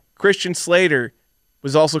fact, Christian Slater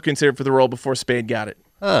was also considered for the role before Spade got it.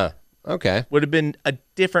 Huh. Okay. Would have been a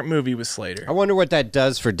different movie with Slater. I wonder what that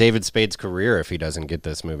does for David Spade's career if he doesn't get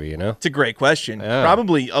this movie, you know? It's a great question. Yeah.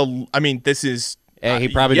 Probably, this is... He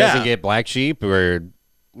probably yeah. doesn't get Black Sheep, or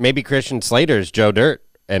maybe Christian Slater's Joe Dirt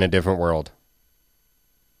in a different world.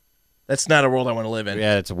 That's not a world I want to live in.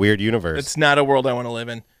 Yeah, it's a weird universe. It's not a world I want to live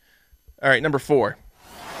in. All right, number 4.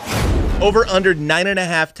 Over under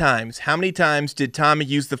 9.5 times. How many times did Tommy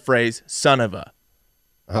use the phrase "son of a"?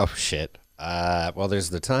 Oh, shit. Well, there's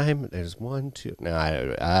the time. There's 1, 2.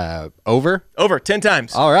 No, over? Over 10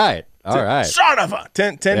 times. All right. All right. Son of a.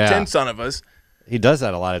 10 Yeah. son of us. He does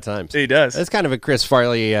that a lot of times. He does. That's kind of a Chris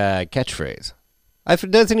Farley catchphrase.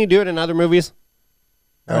 Doesn't he do it in other movies?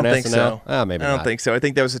 I don't Or in think SNL? so. Oh, maybe I don't not. think so. I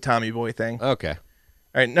think that was a Tommy Boy thing. Okay. All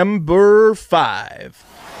right, number 5.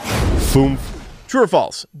 Foom. True or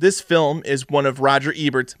false? This film is one of Roger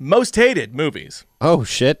Ebert's most hated movies. Oh,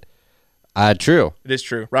 shit. True. It is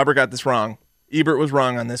true. Robert got this wrong. Ebert was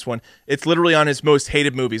wrong on this one. It's literally on his most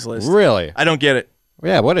hated movies list. Really? I don't get it.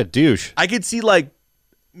 Yeah, what a douche. I could see,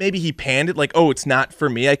 maybe he panned it, it's not for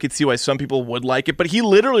me. I could see why some people would like it, but he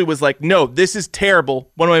literally was like, no, this is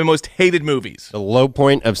terrible. One of my most hated movies. The low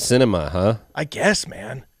point of cinema, huh? I guess,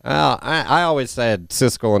 man. Well, I always said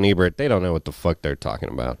Siskel and Ebert, they don't know what the fuck they're talking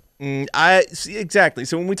about. I see, exactly.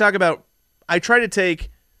 So when we talk about, I try to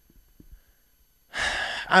take,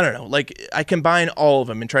 I don't know, I combine all of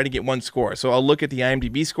them and try to get one score. So I'll look at the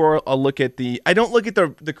IMDb score. I don't look at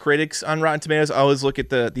the critics on Rotten Tomatoes. I always look at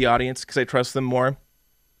the audience because I trust them more.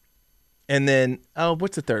 And then,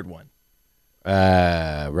 what's the third one?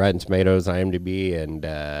 Rotten Tomatoes, IMDb, and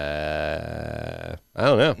I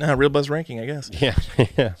don't know. No, Real Buzz Ranking, I guess. Yeah,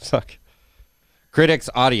 yeah, fuck. Critics,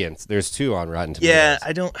 audience. There's 2 on Rotten Tomatoes. Yeah,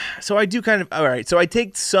 I don't. So I do kind of. All right. So I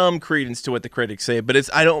take some credence to what the critics say, but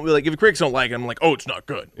I don't really. If the critics don't like it, I'm like, oh, it's not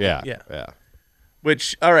good. Yeah, Yeah. yeah.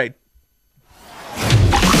 Which, all right.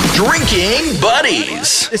 Drinking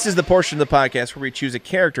Buddies. This is the portion of the podcast where we choose a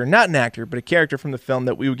character, not an actor, but a character from the film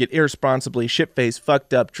that we would get irresponsibly shit-faced,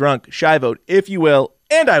 fucked up, drunk, shy vote, if you will,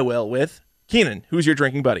 and I will, with Keenan. Who's your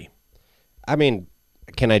drinking buddy? I mean,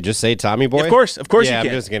 can I just say Tommy Boy? Of course yeah, you can. I'm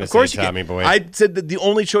just going to Of course say you can. Tommy Boy. I said that the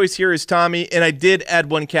only choice here is Tommy, and I did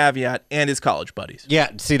add one caveat, and his college buddies.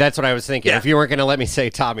 Yeah, see, that's what I was thinking. Yeah. If you weren't going to let me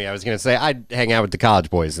say Tommy, I was going to say I'd hang out with the college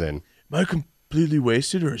boys then. Am I completely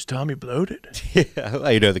wasted, or is Tommy bloated? Yeah,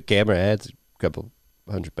 well, the camera adds a couple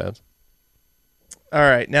 100 pounds. All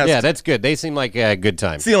right. Now Yeah, that's good. They seem like a good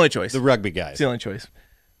time. it's the only choice. The rugby guys. It's the only choice.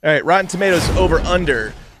 All right, Rotten Tomatoes over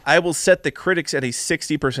under. I will set the critics at a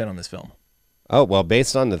 60% on this film. Oh, well,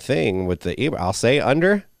 based on the thing with I'll say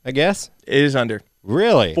under, I guess. It is under.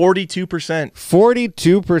 Really? 42%.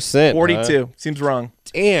 42%. 42. Seems wrong.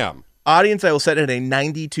 Damn. Audience, I will set it at a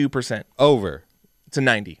 92%. Over. It's a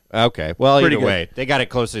 90. Okay. Well, Pretty either good. way, they got it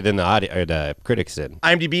closer than the critics did.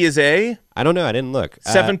 IMDb is a I don't know. I didn't look.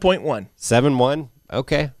 7.1. 7.1?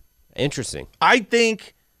 Okay. Interesting. I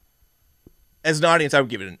think, as an audience, I would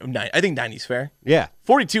give it a 9. I think 90 is fair. Yeah.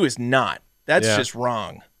 42 is not. That's Yeah. just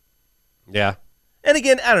wrong. Yeah. And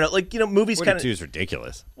again, I don't know. Movies kind 42 of... is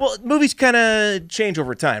ridiculous. Well, movies kind of change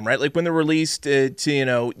over time, right? Like when they're released,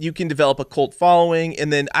 you can develop a cult following,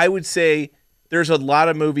 and then I would say there's a lot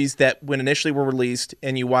of movies that when initially were released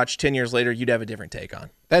and you watch 10 years later, you'd have a different take on.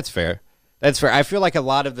 That's fair. That's fair. I feel like a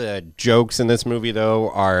lot of the jokes in this movie, though,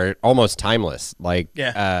 are almost timeless. Like,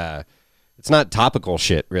 it's not topical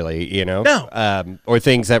shit, really, you know? No. Or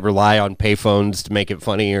things that rely on payphones to make it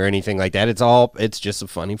funny or anything like that. It's just a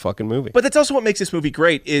funny fucking movie. But that's also what makes this movie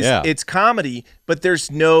great is it's comedy, but there's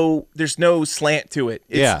no slant to it.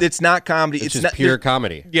 It's not comedy. It's just not, pure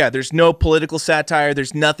comedy. Yeah, there's no political satire.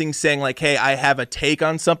 There's nothing saying like, hey, I have a take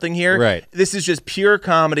on something here. Right. This is just pure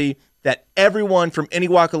comedy that everyone from any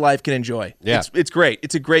walk of life can enjoy. Yeah. It's great.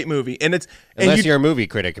 It's a great movie. Unless you're a movie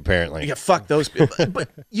critic, apparently. Yeah, fuck those people. But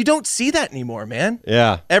you don't see that anymore, man.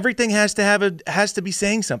 Yeah. Everything has to be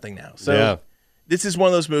saying something now. So this is one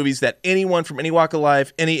of those movies that anyone from any walk of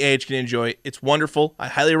life, any age can enjoy. It's wonderful. I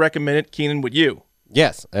highly recommend it. Keenan, would you?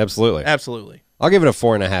 Yes, absolutely. Absolutely. I'll give it a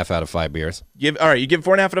 4.5 out of 5 beers. All right, you give it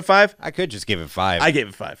 4.5 out of 5? I could just give it 5. I gave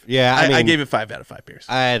it 5. Yeah, I gave it 5 out of 5 beers.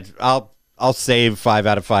 I'll save 5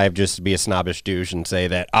 out of 5 just to be a snobbish douche and say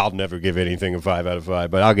that I'll never give anything a 5 out of 5,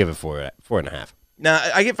 but I'll give it 4.5. Now,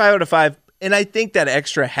 I get 5 out of 5, and I think that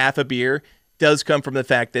extra half a beer does come from the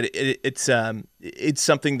fact that it's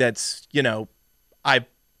something that's, you know, I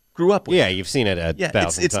grew up with. Yeah, you've seen it a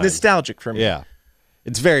thousand it's times. nostalgic for me. Yeah.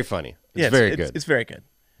 It's very funny. It's very good. It's very good.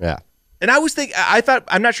 Yeah. And I thought,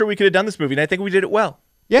 I'm not sure we could have done this movie, and I think we did it well.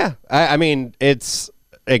 Yeah. I mean,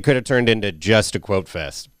 it could have turned into just a quote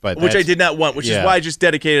fest, which I did not want, which is why I just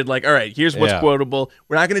dedicated, like, all right, here's what's quotable.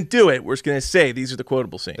 We're not going to do it. We're just going to say these are the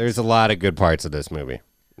quotable scenes. There's a lot of good parts of this movie.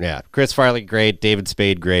 Yeah. Chris Farley, great. David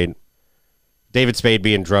Spade, great. David Spade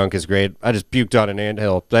being drunk is great. I just puked on an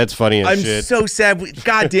anthill. That's funny as shit. I'm so sad.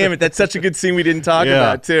 God damn it. That's such a good scene we didn't talk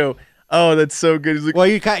about, too. Oh, that's so good. Well,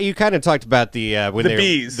 you kind of talked about the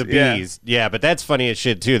bees. The bees. Yeah, but that's funny as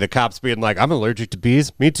shit, too. The cops being like, I'm allergic to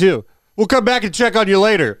bees. Me, too. We'll come back and check on you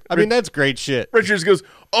later. I mean, that's great shit. Richards goes,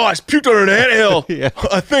 oh, I puked on an anthill.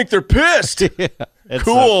 I think they're pissed.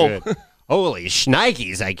 Cool. So holy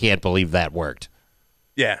shnikes, I can't believe that worked.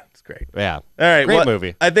 Yeah, it's great. Yeah. All right. Great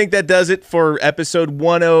movie. I think that does it for episode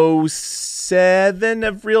 107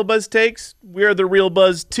 of Real Buzz Takes. We're the Real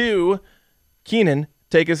Buzz 2. Keenan,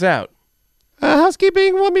 take us out.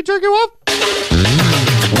 Housekeeping, want me to jerk you off?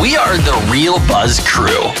 We are the Real Buzz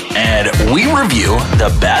Crew, and we review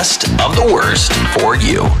the best of the worst for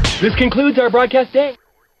you. This concludes our broadcast day.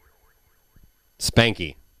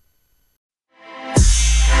 Spanky.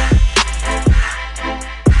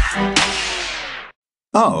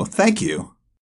 Oh, thank you.